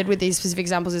complicated with these specific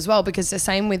examples as well, because the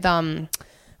same with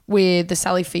the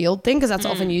Sally Field thing, because that's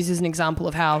often used as an example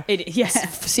of how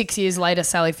 6 years later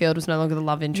Sally Field was no longer the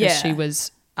love interest. She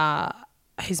was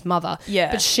his mother.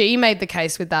 Yeah. But she made the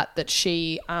case with that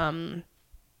she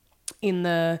in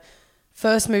the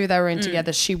first movie they were in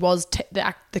together, she was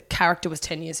the character was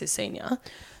 10 years his senior,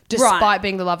 despite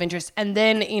being the love interest. And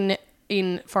then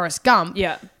in Forrest Gump,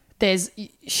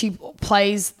 she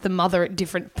plays the mother at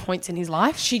different points in his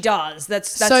life. She does.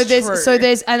 That's true.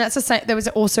 And that's the same. There was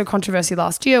also controversy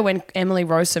last year when Emily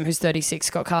Rossum, who's 36,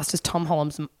 got cast as Tom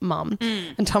Holland's mum,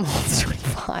 and Tom Holland's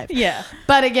 25. Yeah,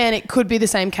 but again, it could be the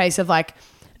same case of like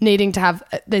needing to have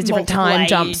there's different multiple time ages,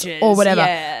 jumps or whatever.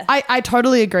 Yeah. I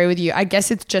totally agree with you. I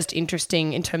guess it's just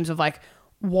interesting in terms of like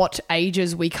what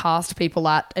ages we cast people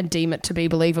at and deem it to be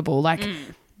believable. Like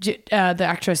the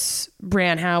actress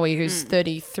Brianne Howie, who's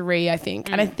 33, I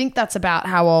think. And I think that's about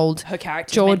how old her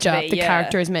character Georgia, the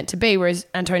character, is meant to be, whereas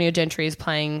Antonia Gentry is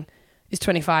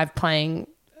 25 playing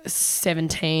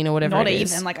 17 or whatever Not it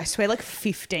is. even, like I swear, like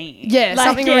 15. Yeah, like,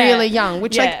 something really young,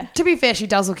 which like, to be fair, she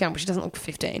does look young, but she doesn't look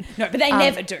 15. No, but they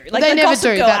never do. Like they the never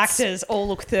Gossip do. Girl That's- actors all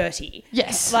look 30.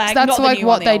 Yes, like, so that's not the like new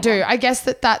what one, the they old do. one. I guess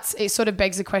it sort of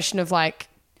begs the question of like,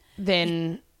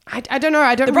 then I don't know.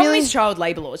 I don't The problem really. is child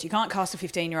labour laws. You can't cast a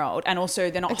 15-year-old, and also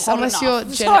they're not hot Unless enough.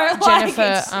 you're So, like,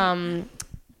 Jennifer.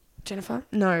 Jennifer?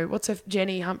 No, what's her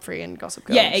Jenny Humphrey in Gossip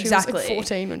Girl? Yeah, She exactly. was like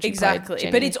 14 when she exactly. played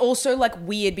Jenny. But it's also like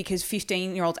weird because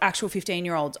 15-year-olds, actual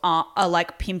 15-year-olds are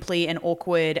like pimply and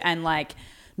awkward and like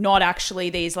not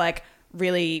actually these like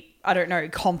really, I don't know,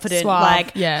 confident, Suave,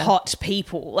 like yeah. hot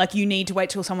people. Like you need to wait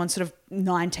till someone's sort of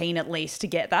 19 at least to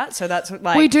get that. So that's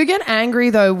like... We do get angry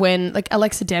though when like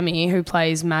Alexa Demi, who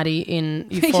plays Maddie in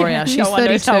Euphoria, she's 32. one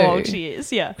knows how old she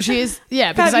is, yeah. She is,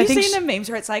 yeah. Because Have I you think seen the memes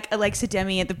where it's like Alexa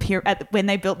Demi when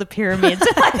they built the pyramids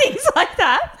and things like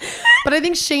that? But I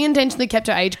think she intentionally kept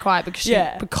her age quiet because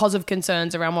Yeah. because of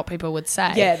concerns around what people would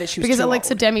say. Yeah, that she was because too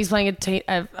Alexa old. Demi's playing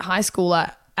a high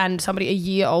schooler and somebody a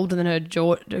year older than her,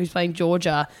 who's playing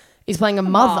Georgia, is playing a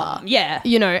mother. Yeah.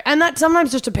 You know, and that sometimes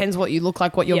just depends what you look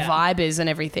like, what your Yeah. vibe is and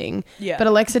everything. Yeah. But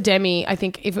Alexa Demi, I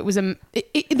think if it was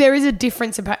there is a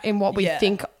difference in what we Yeah.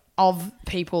 think of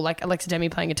people, like Alexa Demi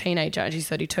playing a teenager and she's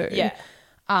 32. Yeah.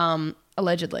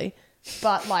 Allegedly.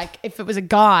 But like if it was a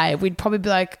guy, we'd probably be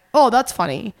like, oh, that's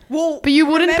funny. Well, but you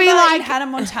wouldn't be remember like in Hannah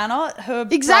Montana, her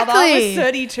Exactly. brother was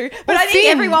 32. But Or I think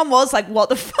Finn. everyone was like, what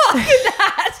the fuck is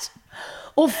that?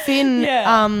 or Finn.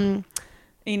 Yeah.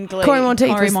 In Glee. Corey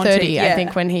Monteith was Monteith, 30, yeah. I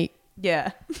think, when he...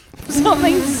 Yeah.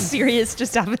 Something serious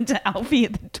just happened to Alfie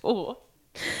at the door.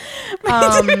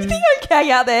 Is everything okay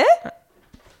out there?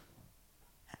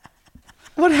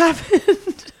 What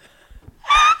happened?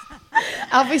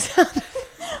 Alfie sounded...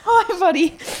 Hi,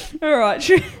 buddy. All right.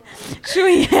 Should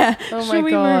we Oh should my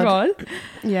we God. move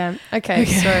on? Yeah. Okay.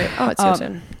 So... Oh, it's your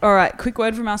turn. All right, quick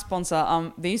word from our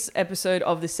sponsor. This episode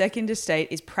of The Second Estate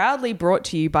is proudly brought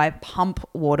to you by Pump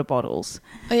water bottles.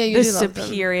 Oh, yeah, you the do love them.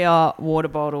 superior water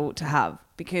bottle to have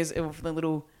because of the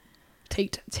little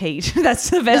Teat. teat. That's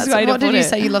the best way to put it. What did you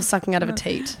say? You love sucking out of a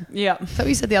teat? Yeah. Is that what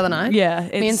you said the other night? Yeah.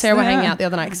 Me and Sarah were hanging out the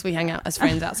other night because we hang out as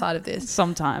friends outside of this.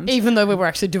 Sometimes. Even though we were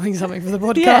actually doing something for the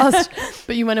podcast. Yeah.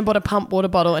 But you went and bought a pump water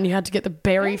bottle and you had to get the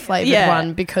berry flavoured Yeah.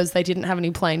 one because they didn't have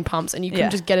any plain pumps and you couldn't Yeah.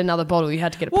 just get another bottle. You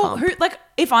had to get a Well, pump.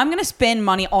 if I'm going to spend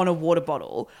money on a water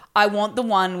bottle, I want the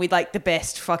one with like the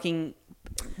best fucking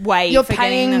way. You're for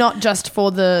paying getting not just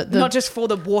for the not just for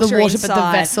the water, but inside,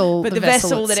 the vessel, but the the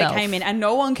vessel that itself. it came in, and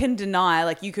no one can deny.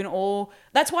 Like you can all.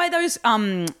 That's why those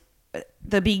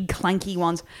the big clanky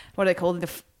ones. What are they called?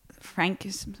 Frank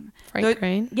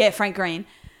Green. Yeah, Frank Green.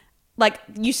 Like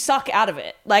you suck out of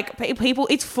it. Like people,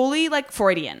 it's fully like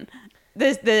Freudian.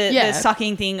 The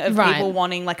sucking thing of people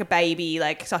wanting like a baby,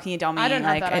 like sucking a dummy. I don't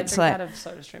like, have that. I it's drink like, out of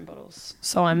soda stream bottles.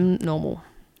 So I'm normal.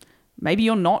 maybe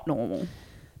you're not normal.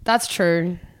 That's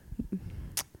true.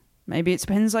 Maybe it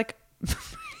depends. Like I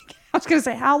was going to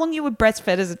say, how long you were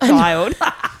breastfed as a child.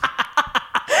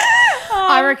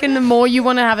 I reckon the more you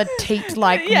want to have a teat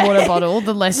like water bottle,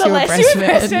 the less The you're less you were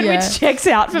breastfed. breastfed, Yeah. which checks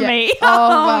out for me.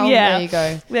 Oh, well, yeah. there you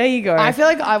go. There you go. I feel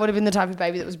like I would have been the type of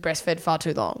baby that was breastfed far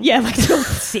too long. yeah, like till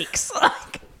 6.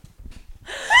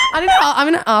 I'm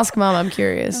going to ask Mum. I'm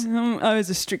curious. I was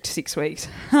a strict 6 weeks.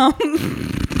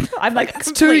 I'm like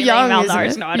It's too young, malnourished.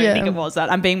 isn't it? No, I don't Yeah. think it was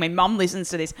that. I'm being my mum listens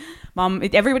to this. Mum,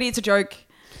 everybody, it's a joke.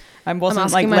 I wasn't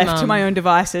asking like my left mum. to my own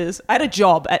devices. I had a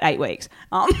job at 8 weeks.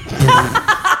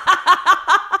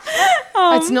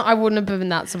 It's not. I wouldn't have been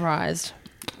that surprised.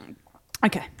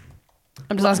 Okay.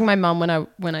 I'm just asking my mum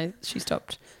when she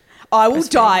stopped. I will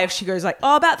die if she goes like,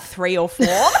 about 3 or 4.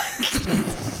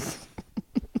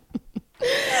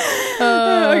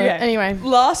 Okay. Anyway.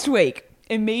 Last week,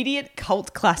 immediate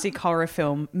cult classic horror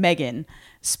film M3GAN,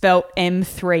 spelt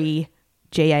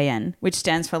M3GAN, which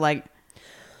stands for like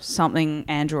something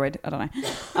Android, I don't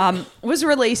know, was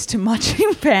released to much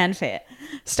fanfare.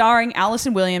 Starring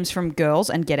Alison Williams from Girls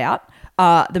and Get Out.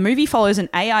 The movie follows an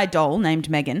AI doll named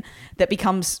M3GAN that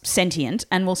becomes sentient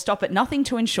and will stop at nothing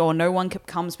to ensure no one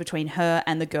comes between her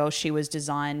and the girl she was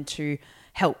designed to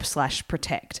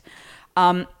help/protect.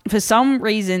 For some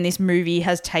reason, this movie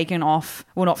has taken off.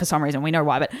 Well, not for some reason, we know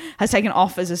why, but has taken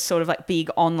off as a sort of like big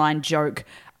online joke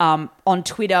on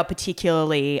Twitter,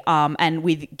 particularly, and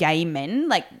with gay men,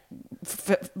 like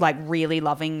really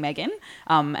loving M3GAN.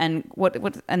 And what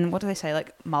do they say?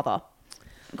 Like mother,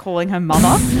 calling her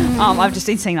mother. I've just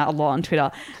been seeing that a lot on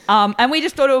Twitter. And we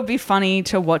just thought it would be funny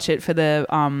to watch it for the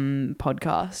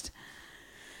podcast.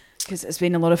 Because there's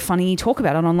been a lot of funny talk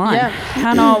about it online. Yeah.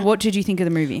 Hannah, what did you think of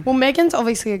the movie? Well, M3GAN's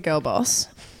obviously a girl boss.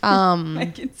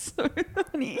 M3GAN's so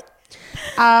funny.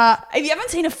 If you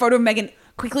haven't seen a photo of M3GAN,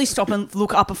 quickly stop and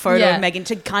look up a photo of M3GAN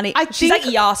to kind of... She's like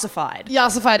yassified.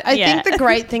 Yassified. I think the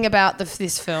great thing about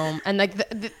this film, and like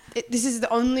this is the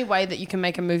only way that you can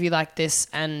make a movie like this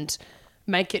and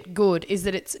make it good, is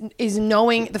that is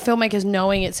knowing, the filmmakers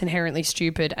knowing it's inherently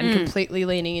stupid and completely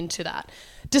leaning into that.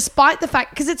 Despite the fact,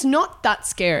 because it's not that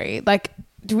scary. Like,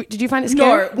 did you find it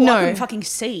scary? No. I couldn't fucking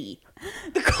see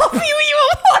the copy you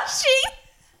were watching.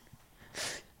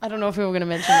 I don't know if we were going to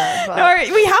mention that. But.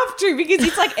 No, we have to, because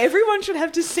it's like everyone should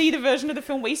have to see the version of the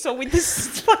film we saw with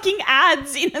this fucking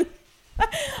ads in it.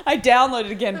 I downloaded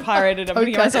it again, pirated it. I'm going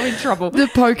to get myself in trouble. The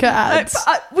poker ads.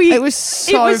 It was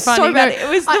so funny. So bad. It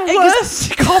was the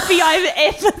worst copy I've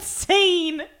ever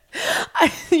seen.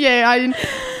 I didn't.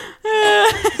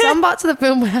 Some parts of the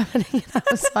film were happening and I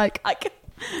was like...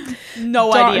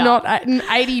 No idea. Not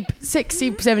 80,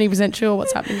 60, 70% sure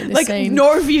what's happening in this scene.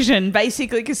 No vision,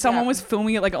 basically, because someone was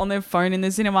filming it like on their phone in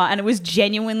the cinema, and it was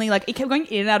genuinely like it kept going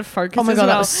in and out of focus. Oh my god,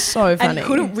 that was so funny. And it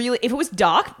couldn't really, if it was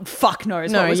dark, fuck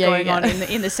knows what was going on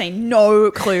in the scene.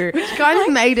 No clue. Which kind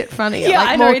of made it funny. Yeah, like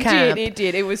I know more it camp.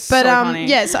 did. It was so funny.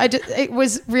 Yeah, so it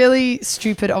was really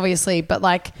stupid, obviously, but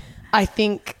like I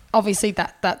think obviously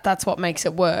that's what makes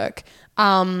it work.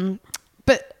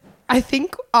 But I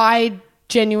think I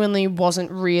genuinely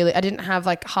I didn't have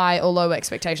like high or low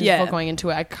expectations before going into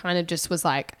it. I kind of just was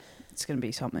like, it's going to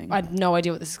be something. I had no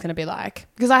idea what this is going to be like,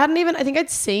 because I think I'd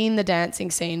seen the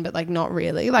dancing scene, but like not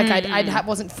really. Like I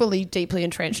wasn't fully deeply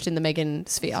entrenched in the M3GAN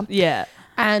sphere. Yeah.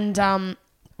 And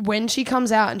when she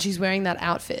comes out and she's wearing that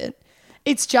outfit,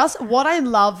 it's just what I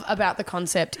love about the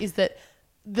concept is that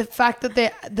the fact that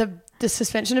the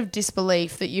suspension of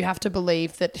disbelief that you have to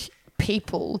believe that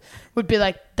people would be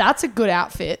like, that's a good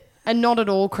outfit and not at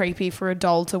all creepy for a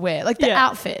doll to wear. Like the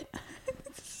outfit.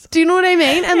 Do you know what I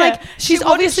mean? And like she's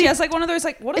obviously... She has like one of those,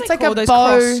 like, what are they called?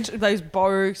 Those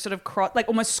bow sort of like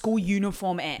almost school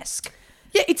uniform-esque.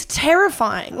 Yeah, it's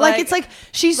terrifying. Like it's like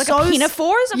she's like so... a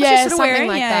pinafore? Is that what she's sort of something wearing?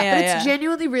 like that. But it's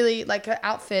genuinely really like her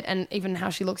outfit and even how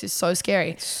she looks is so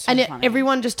scary. So and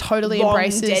everyone just totally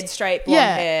embraces... dead straight blonde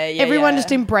hair. Yeah, everyone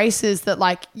just embraces that,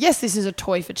 like, yes, this is a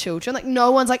toy for children. Like no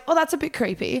one's like, oh, that's a bit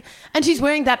creepy. And she's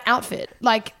wearing that outfit.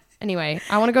 Like... Anyway,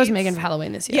 I want to go as M3GAN for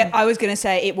Halloween this year. Yeah, I was going to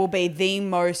say it will be the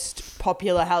most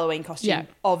popular Halloween costume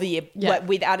of the year, like,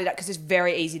 without a doubt, because it's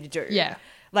very easy to do. Yeah.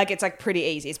 Like, it's like pretty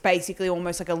easy. It's basically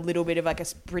almost like a little bit of like a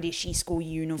Britishy school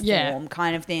uniform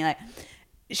kind of thing. Like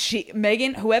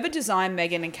M3GAN, whoever designed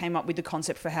M3GAN and came up with the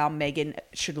concept for how M3GAN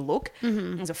should look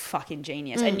was a fucking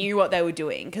genius and knew what they were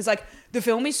doing. Because like the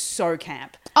film is so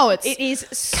camp. Oh, it is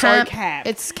so camp.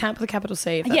 It's camp with a capital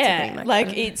C. If that's a thing.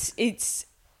 Like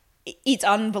it's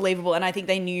unbelievable, and I think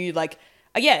they knew like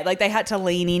they had to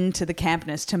lean into the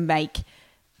campness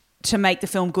to make the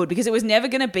film good, because it was never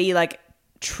going to be like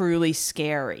truly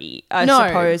scary, I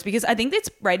suppose, because I think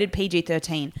it's rated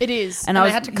PG-13. It is, and I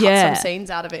had to cut some scenes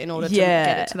out of it in order to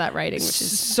get it to that rating, which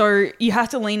is... So you have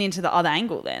to lean into the other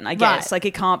angle then, I guess. Right. Like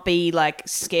it can't be like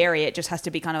scary, it just has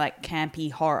to be kind of like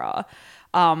campy horror,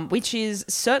 which is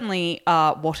certainly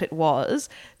what it was.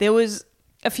 There's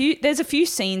a few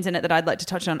scenes in it that I'd like to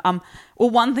touch on. Well,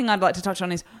 one thing I'd like to touch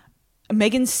on is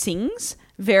M3GAN sings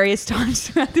various times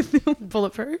throughout the film.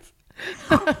 Bulletproof.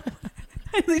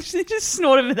 I literally just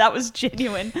snorted, but that was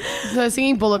genuine. So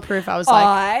singing Bulletproof, I was like...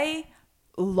 I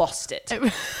lost it.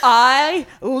 I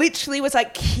literally was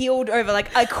like keeled over,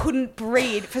 like I couldn't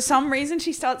breathe. For some reason,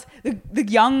 she starts... The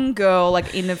young girl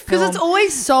like in the film... Because it's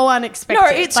always so unexpected. No,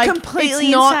 it's like,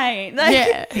 completely insane.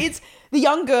 Like, it's... The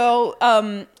young girl...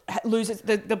 loses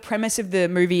the premise of the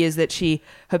movie is that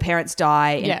her parents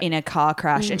die in a car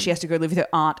crash and she has to go live with her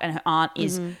aunt, and her aunt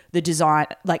is the design,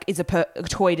 like is a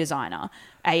toy designer,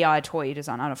 AI toy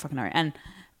designer, I don't fucking know, and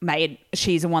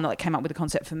she's the one that like came up with the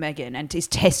concept for M3GAN and is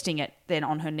testing it then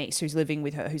on her niece who's living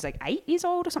with her, who's like 8 years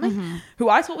old or something, who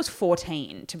I thought was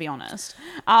 14, to be honest.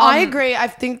 I agree. I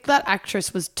think that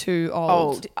actress was too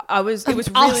old. It was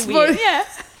really weird. Yeah.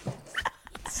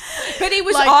 But it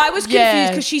was, Like, I was confused yeah.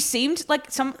 because she seemed like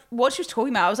what she was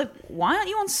talking about. I was like, why aren't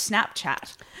you on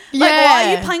Snapchat? Like, Yeah. why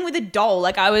are you playing with a doll?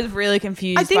 Like, I was really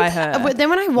confused by her. But then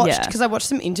when I watched, Yeah. because I watched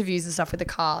some interviews and stuff with the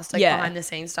cast, like Yeah. behind the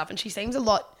scenes stuff, and she seems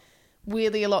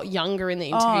weirdly a lot younger in the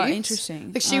interviews. Oh,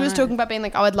 interesting. Like she was talking about being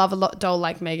like, oh, I'd love a doll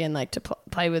like M3GAN, like to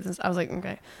play with. And I was like,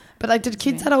 okay. But like, did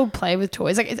kids at all play with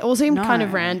toys? Like, it all seemed kind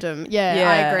of random. Yeah,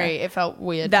 I agree. It felt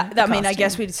weird. I mean, I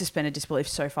guess we'd suspended disbelief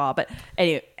so far, but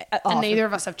anyway. And neither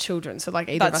of us have children, so like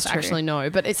either of us actually know.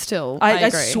 But it's still, I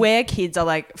agree. swear kids are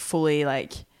like fully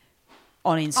like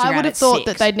on Instagram. I would have thought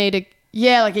that they'd need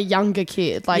like a younger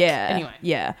kid. Like, anyway.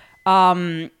 Yeah.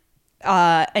 So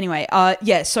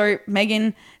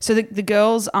M3GAN, so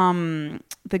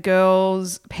the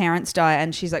girl's parents die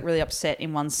and she's like really upset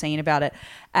in one scene about it,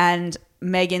 and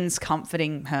M3GAN's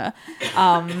comforting her,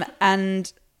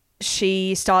 and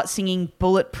she starts singing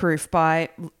Bulletproof by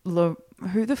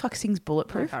who the fuck sings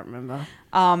Bulletproof? I can't remember.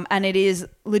 And it is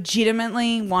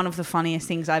legitimately one of the funniest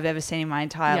things I've ever seen in my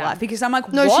entire life, because I'm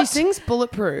like, no, what? she sings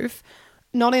Bulletproof.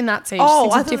 Not in that scene. Oh,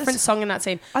 she sings a different song in that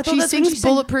scene. She sings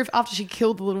Bulletproof after she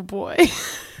killed the little boy.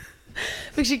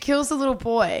 Because she kills the little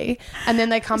boy, and then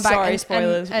they come back. Sorry,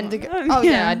 spoilers.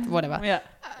 Whatever. Yeah.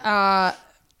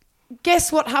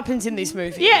 Guess what happens in this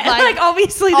movie? Yeah, like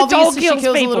obviously the doll kills she kills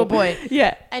people. the little boy.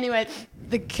 Yeah. Anyway,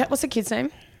 what's the kid's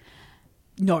name?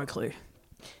 No clue.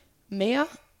 Mia?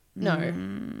 No,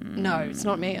 it's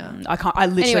not Mia. I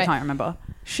literally can't remember.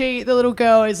 The little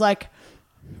girl is like,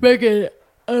 M3GAN,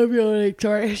 I'm really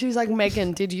sorry. She's like,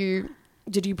 M3GAN, did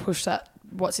you push that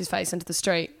what's his face into the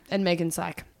street? And M3GAN's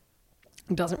like,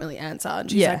 doesn't really answer, and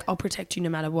she's like, I'll protect you no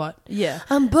matter what. Yeah,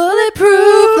 I'm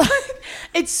bulletproof.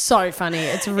 It's so funny.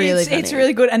 It's really funny. It's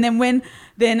really good. And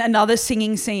then another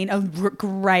singing scene, a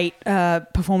great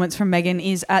performance from M3GAN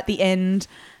is at the end.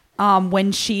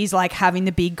 When she's like having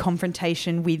the big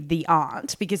confrontation with the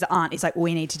aunt, because the aunt is like,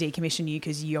 we need to decommission you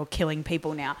because you're killing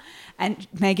people now. And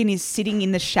M3GAN is sitting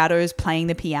in the shadows playing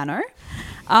the piano.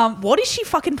 What is she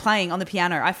fucking playing on the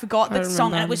piano? I forgot that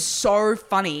song, and it was so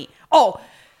funny.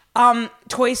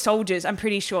 Toy Soldiers, I'm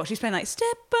pretty sure. She's playing like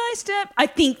Step by Step. I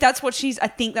think that's what she's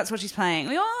playing.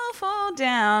 We all fall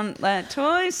down like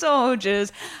toy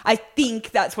soldiers. I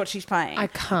think that's what she's playing. I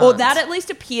can't. Or that at least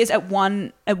appears at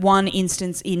one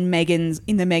instance in the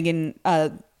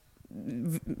M3GAN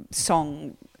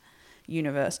song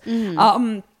universe.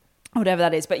 Whatever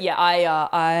that is. But yeah,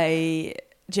 I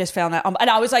just found that and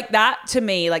I was like, that to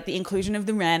me, like the inclusion of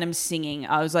the random singing,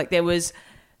 I was like, there was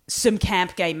some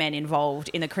camp gay men involved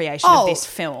in the creation of this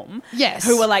film. Yes.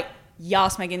 Who were like,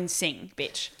 yes, M3GAN, sing,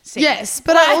 bitch. Sing. Yes,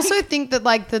 but I also think that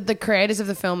like the creators of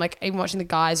the film, like even watching the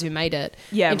guys who made it.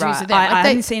 Yeah, right. Them, I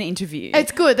haven't seen an interview.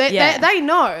 It's good. They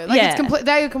know. Like it's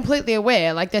they are completely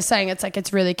aware. Like they're saying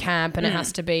it's really camp and it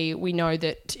has to be, we know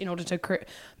that in order to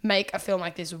make a film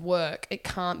like this work, it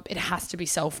has to be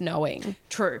self-knowing.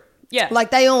 True. Yeah.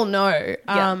 Like they all know.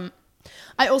 Yeah.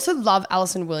 I also love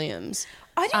Alison Williams.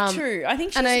 I do too. I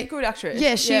think she's a good actress.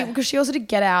 Yeah, because she also did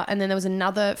Get Out, and then there was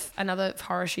another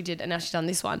horror she did, and now she's done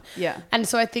this one. Yeah. And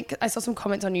so I think I saw some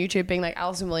comments on YouTube being like,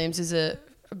 Alison Williams is a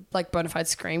like bona fide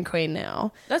scream queen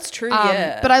now. That's true.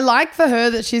 Yeah. But I like for her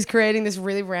that she's creating this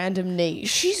really random niche.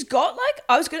 She's got like,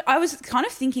 I was kind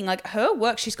of thinking like her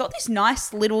work. She's got this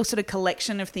nice little sort of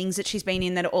collection of things that she's been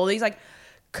in that are all these like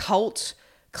cult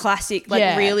classic,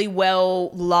 like really well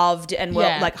loved and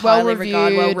highly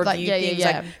regarded, well reviewed things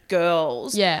like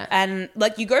Girls. Yeah. And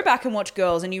like you go back and watch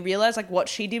Girls and you realize like what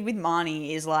she did with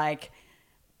Marnie is like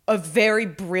a very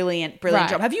brilliant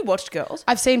job. Have you watched Girls?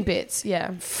 I've seen bits,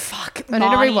 yeah. Fuck, I need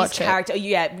to rewatch character.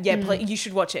 Please, you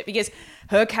should watch it because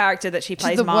her character that she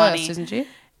plays, she's the Marnie, worst, isn't she?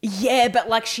 Yeah, but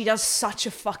like she does such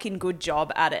a fucking good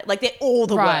job at it. Like they're all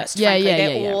the worst. Frankly.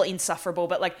 They're all insufferable.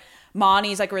 But like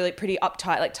Marnie's like really pretty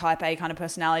uptight, like type A kind of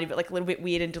personality, but like a little bit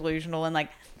weird and delusional, and like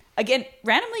again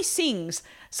randomly sings.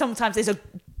 Sometimes there's a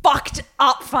fucked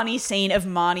up funny scene of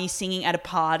Marnie singing at a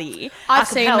party. I've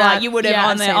seen that. You would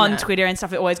have on Twitter and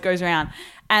stuff. It always goes around,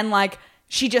 and like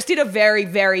she just did a very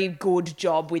very good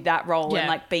job with that role and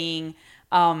like being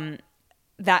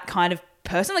that kind of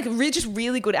person, like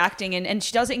really good acting, and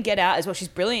she does it in Get Out as well. She's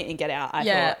brilliant in Get Out.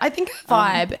 I think her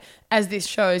vibe, as this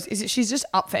shows, is that she's just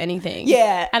up for anything.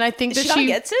 Yeah, and I think that she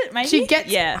gets it. Maybe she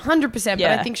gets 100%. But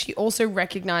I think she also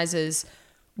recognizes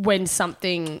when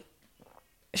something.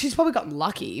 She's probably gotten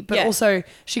lucky, but also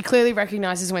she clearly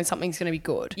recognizes when something's going to be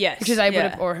good. Yes, which is able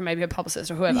to, or maybe her publicist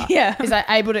or whoever, is like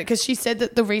able to. Because she said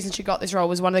that the reason she got this role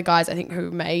was one of the guys I think who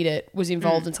made it was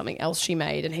involved in something else she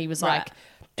made, and he was like.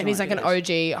 And he's like an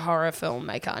OG horror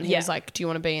filmmaker. And he was like, do you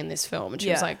want to be in this film? And she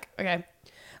was like, okay.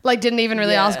 Like, didn't even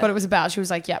really ask what it was about. She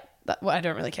was like, yep. Well, I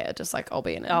don't really care. Just like I'll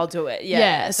be in it. I'll do it. Yeah.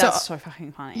 Yeah. That's so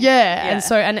fucking funny. Yeah.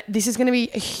 And this is going to be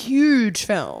a huge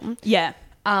film. Yeah.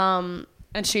 And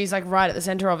she's like right at the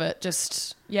center of it.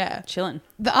 Just, yeah. Chilling.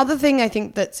 The other thing I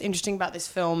think that's interesting about this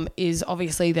film is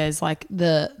obviously there's like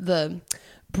the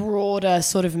broader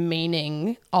sort of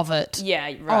meaning of it. Yeah,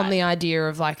 right. On the idea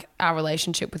of like our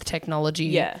relationship with technology.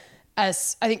 Yeah.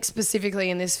 As I think specifically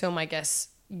in this film, I guess,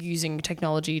 using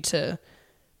technology to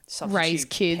raise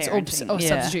kids or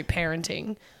substitute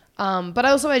parenting. But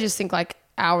I just think like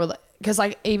because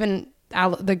like even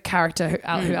the character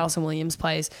who Alison Williams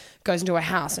plays goes into a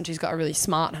house and she's got a really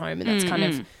smart home, and that's kind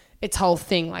of its whole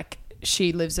thing. Like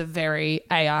she lives a very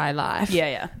AI life.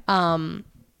 Yeah, yeah.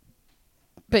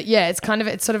 But yeah, it's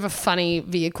sort of a funny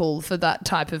vehicle for that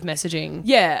type of messaging.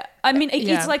 Yeah. I mean,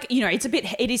 it's like,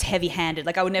 it is heavy handed.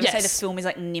 Like I would never say the film is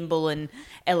like nimble and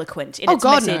eloquent in its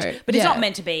message, no. but it's not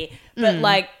meant to be. But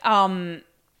like,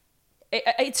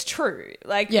 it's true.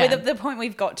 Like the point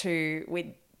we've got to with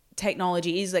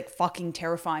technology is like fucking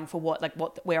terrifying for what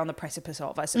we're on the precipice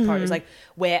of, I suppose, like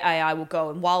where AI will go.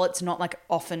 And while it's not like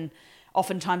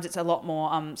oftentimes it's a lot more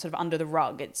sort of under the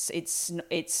rug.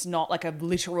 It's not like a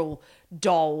literal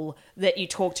doll that you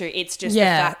talk to. It's just the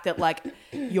fact that like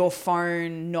your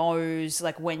phone knows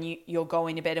like when you're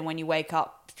going to bed and when you wake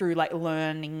up through like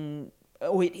learning,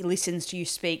 or it listens to you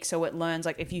speak. So it learns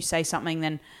like if you say something,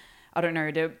 then I don't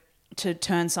know, to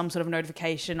turn some sort of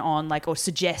notification on, like, or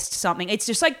suggest something. It's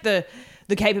just like the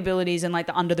capabilities and like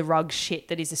the under the rug shit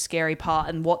that is the scary part,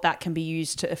 and what that can be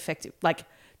used to affect, like,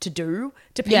 to do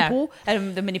to people,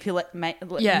 and the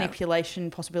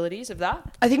manipulation possibilities of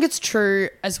that. I think it's true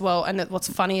as well. And what's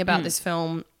funny about this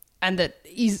film, and that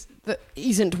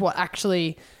isn't what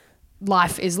actually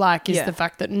life is like, is the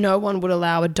fact that no one would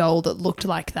allow a doll that looked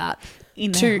like that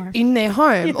in their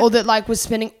home or that like was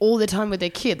spending all their time with their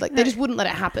kid. Like they just wouldn't let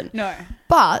it happen. No.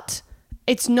 But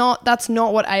that's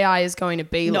not what AI is going to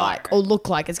be like or look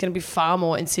like. It's going to be far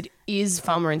more insidious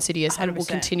 100%. And it will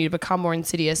continue to become more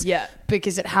insidious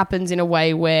because it happens in a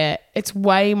way where it's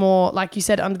way more, like you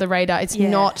said, under the radar. It's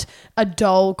not a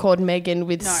doll called M3GAN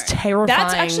with terrifying...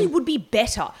 That actually would be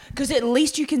better, because at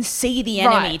least you can see the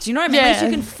enemy. Right. Do you know what I mean? At least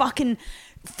you can fucking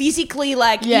physically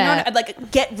like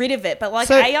get rid of it. But like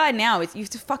AI now, you can't.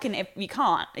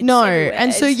 It's everywhere.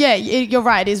 And so you're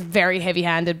right, it is very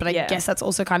heavy-handed, but I guess that's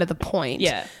also kind of the point,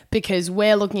 because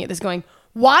we're looking at this going,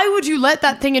 why would you let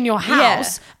that thing in your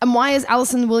house? And why is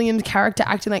Alison Williams' character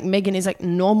acting like M3GAN is like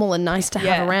normal and nice to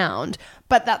have around?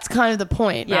 But that's kind of the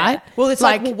point, right? Well, it's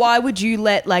like well, why would you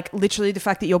let, like, literally the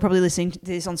fact that you're probably listening to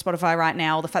this on Spotify right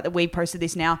now, or the fact that we posted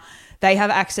this now, they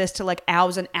have access to like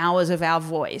hours and hours of our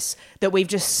voice that we've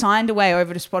just signed away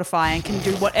over to Spotify and can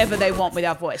do whatever they want with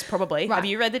our voice, probably. Right. Have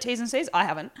you read the T's and C's? I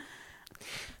haven't.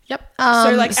 Yep.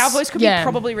 So like our voice could be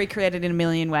probably recreated in a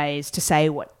million ways to say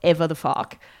whatever the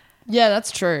fuck. Yeah,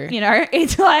 that's true. You know,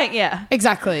 it's like,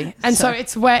 exactly. And so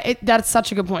it's where that's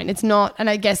such a good point. It's not, and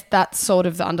I guess that's sort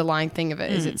of the underlying thing of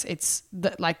it is it's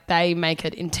that like they make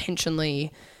it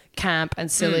intentionally camp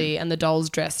and silly and the doll's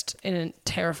dressed in a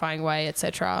terrifying way,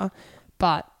 etc.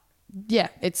 But yeah,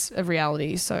 it's a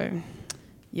reality. So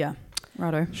yeah,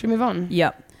 righto. Should we move on?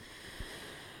 Yep.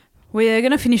 We're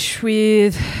gonna finish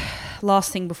with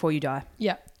last thing before you die.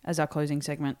 Yeah, as our closing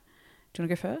segment. Do you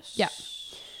want to go first? Yeah.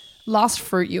 Last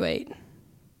fruit you eat?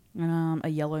 A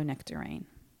yellow nectarine.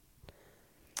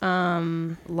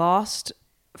 Last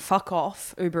fuck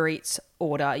off Uber Eats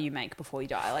order you make before you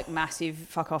die. Like massive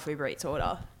fuck off Uber Eats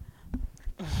order.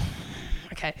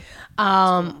 Okay.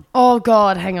 Oh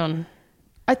God, hang on.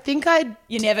 I think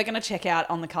You're never going to check out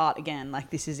on the cart again.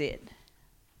 Like this is it.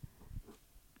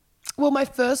 Well, my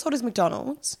first order is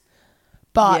McDonald's.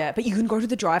 But you can go to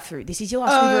the drive-thru. This is your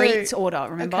last Uber Eats order,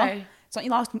 remember? Okay. It's not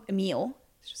your last meal.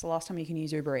 It's just the last time you can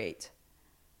use Uber Eats.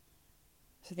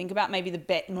 So think about maybe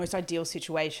the most ideal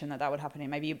situation that would happen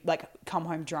in. Maybe you like come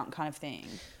home drunk kind of thing.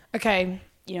 Okay.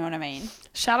 You know what I mean?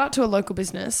 Shout out to a local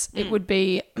business. It would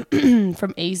be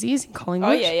from Easy's in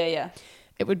Collingwood. Oh, yeah.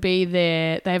 It would be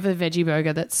they have a veggie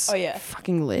burger that's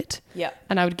fucking lit. Yeah.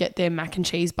 And I would get their mac and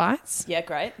cheese bites. Yeah,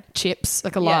 great. Chips,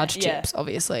 like a large chips,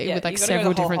 obviously, with like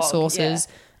several different sauces.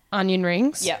 Yeah. Onion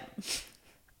rings. Yeah.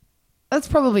 That's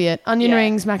probably it. Onion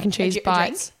rings, mac and cheese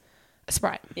bites. A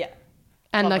Sprite. Yeah.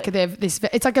 And lovely. Like they have this,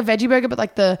 it's like a veggie burger, but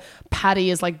like the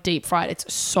patty is like deep fried.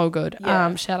 It's so good.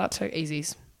 Yeah. Shout out to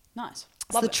Easy's. Nice.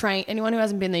 It's the train. Anyone who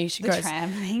hasn't been there, you should go. The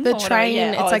tram thing? The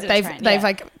train. It's like they've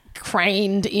like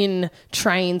craned in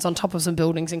trains on top of some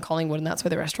buildings in Collingwood, and that's where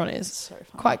the restaurant is. So fun.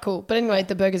 Quite cool. But anyway,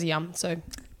 the burgers are yum. So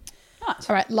nice.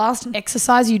 All right, last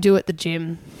exercise you do at the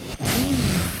gym.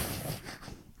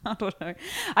 I don't know.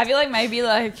 I feel like maybe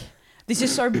like This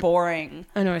is so boring.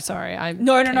 I know. Sorry.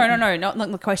 No.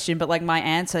 Not the question, but like my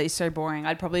answer is so boring.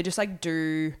 I'd probably just like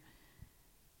do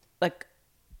like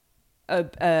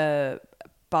a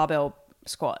barbell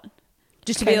squat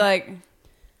just to be like,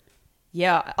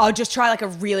 yeah, I'll just try like a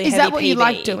really heavy Is that what PB. you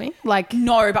like doing? Like,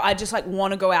 no, but I just like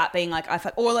want to go out being like,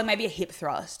 or like maybe a hip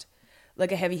thrust,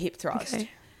 like a heavy hip thrust. Okay.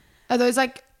 Are those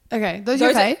like, okay, those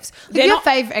are your faves? Like, you have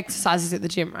fave exercises at the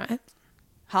gym, right?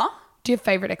 Huh? Do you have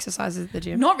favorite exercises at the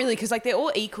gym? Not really, because like they're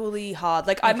all equally hard.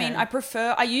 Like, I mean, I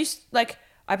prefer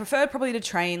probably to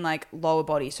train like lower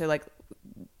body, so like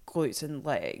glutes and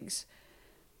legs.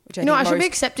 Which I should be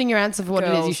accepting your answer for what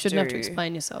it is. You shouldn't have to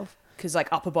explain yourself. Because like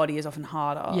upper body is often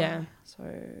harder. Yeah. So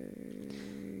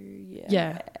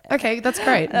yeah. Okay, that's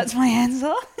great. That's my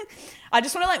answer. I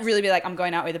just want to like really be like, I'm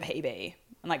going out with a PB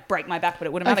and like break my back, but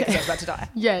it wouldn't matter because I was about to die.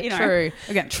 Yeah, you know? True.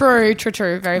 Again,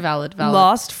 true. Very valid.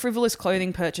 Last frivolous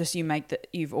clothing purchase you make that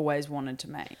you've always wanted to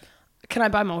make. Can I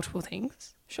buy multiple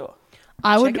things? Sure.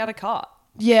 I would check out a cart.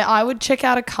 Yeah, I would check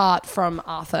out a cart from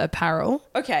Arthur Apparel.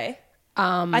 Okay.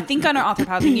 I think I know Arthur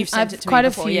Apparel. I think you've sent it to me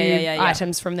before. Quite a few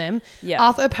items from them. Yeah.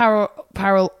 Arthur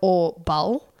Apparel or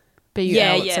Bull.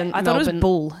 B-U-L. Yeah. I thought it was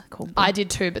Bull. Called Bull. I did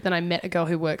too, but then I met a girl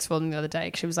who works for them the other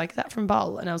day. She was like, is that from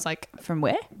Bull? And I was like, from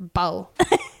where? Bull.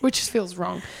 Which just feels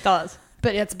wrong. Does.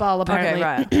 But it's Bull apparently.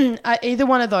 Okay, right. Either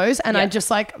one of those, and I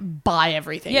just like buy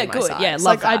everything. Yeah, in my good. size. Yeah, love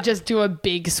like that. I just do a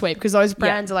big sweep because those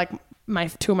brands are like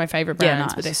two of my favorite brands,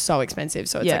 nice. but they're so expensive.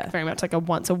 So it's like very much like a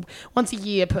once a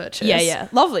year purchase. Yeah.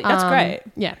 Lovely. That's great.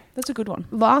 Yeah. That's a good one.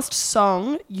 Last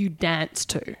song you dance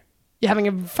to. You're having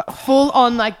a full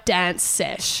on like dance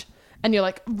sesh and you're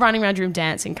like running around your room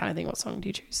dancing kind of thing. What song do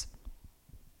you choose?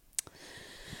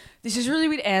 This is a really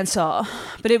weird answer,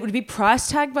 but it would be Price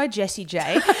Tag by Jessie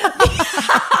J.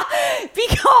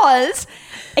 Because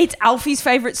it's Alfie's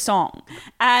favourite song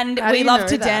and we love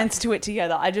to dance to it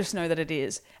together. I just know that it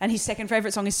is. And his second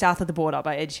favourite song is South of the Border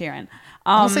by Ed Sheeran.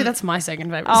 Honestly, that's my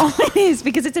second favourite song. Oh, it is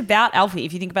because it's about Alfie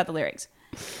if you think about the lyrics.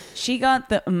 She got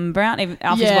the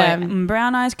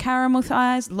brown eyes, caramel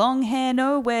thighs, long hair,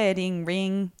 no wedding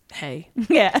ring. Hey.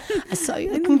 Yeah. I saw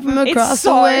you looking from across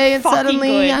the way and suddenly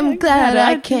good. I'm glad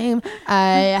I came.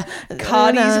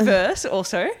 Cardi's verse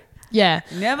also. Yeah.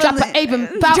 Never drop an album,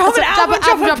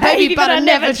 drop a baby, but I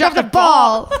never drop the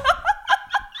ball.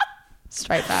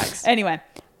 Straight facts. Anyway,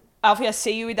 Alfie, I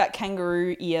see you with that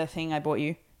kangaroo ear thing I bought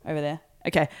you over there.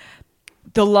 Okay.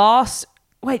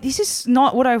 Wait, this is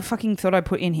not what I fucking thought I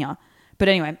put in here. But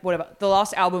anyway, whatever. The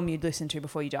last album you'd listen to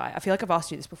before you die. I feel like I've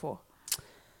asked you this before.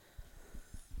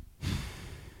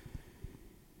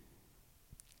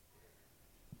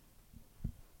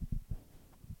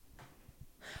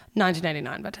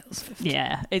 1989 by Taylor Swift.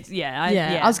 Yeah,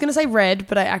 I was gonna say Red,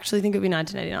 but I actually think it would be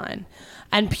 1989,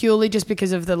 and purely just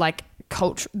because of the like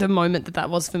culture, the moment that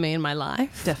was for me in my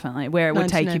life. Definitely, where it would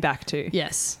take you back to.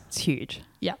 Yes, it's huge.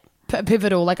 Yeah,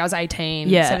 pivotal. Like I was 18,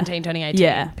 17, turning 18.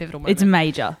 Yeah, pivotal moment. It's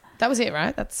major. That was it,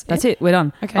 right? That's it. We're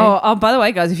done. Okay. Oh, by the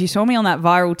way, guys, if you saw me on that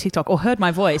viral TikTok or heard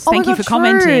my voice, thank you for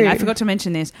commenting. I forgot to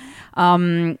mention this.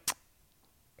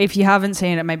 If you haven't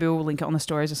seen it, maybe we'll link it on the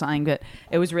stories or something, but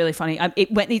it was really funny.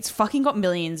 It's fucking got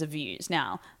millions of views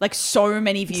now. Like so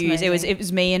many views. It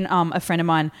was me and a friend of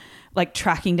mine like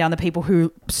tracking down the people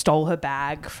who stole her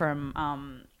bag from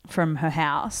her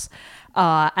house.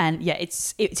 And yeah,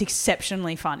 it's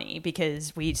exceptionally funny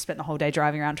because we spent the whole day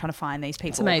driving around trying to find these people.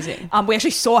 It's amazing. We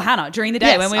actually saw Hannah during the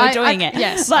day when we were doing it.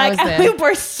 Yes, like and we were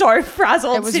both so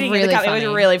frazzled sitting in the car. It was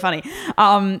really funny.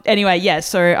 Anyway, yeah,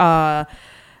 so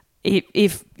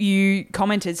if you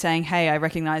commented saying, "Hey, I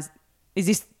recognize, is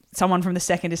this someone from the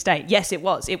Second Estate?" Yes, it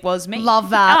was. It was me. Love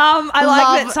that. I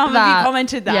like that some of you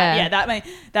commented that. Yeah,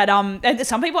 and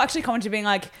some people actually commented being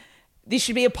like, "This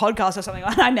should be a podcast or something."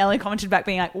 And Nelly commented back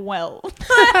being like, "Well, one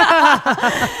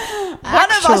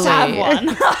of us have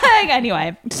one."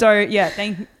 Anyway, so yeah,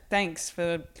 thanks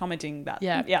for commenting that.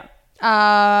 Yeah.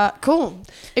 Cool.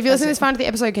 If you're listening to this far into the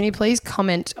episode, can you please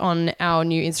comment on our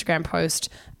new Instagram post?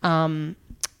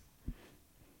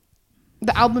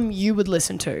 The album you would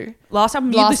listen to. Last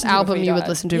album you would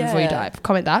listen to before you die.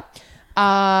 Comment that.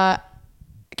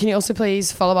 Can you also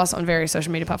please follow us on various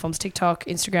social media platforms, TikTok,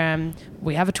 Instagram.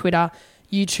 We have a Twitter,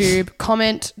 YouTube.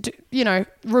 Comment,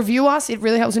 review us. It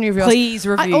really helps when you review us. Please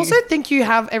review. I also think you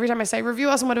have, every time I say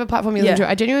review us on whatever platform you listen to,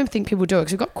 I genuinely think people do it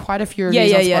because we've got quite a few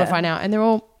reviews on Spotify now and they're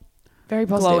all very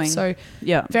positive. Glowing. So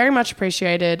very much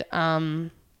appreciated.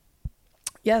 That's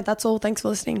all. Thanks for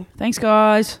listening. Thanks,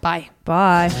 guys. Bye.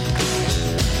 Bye.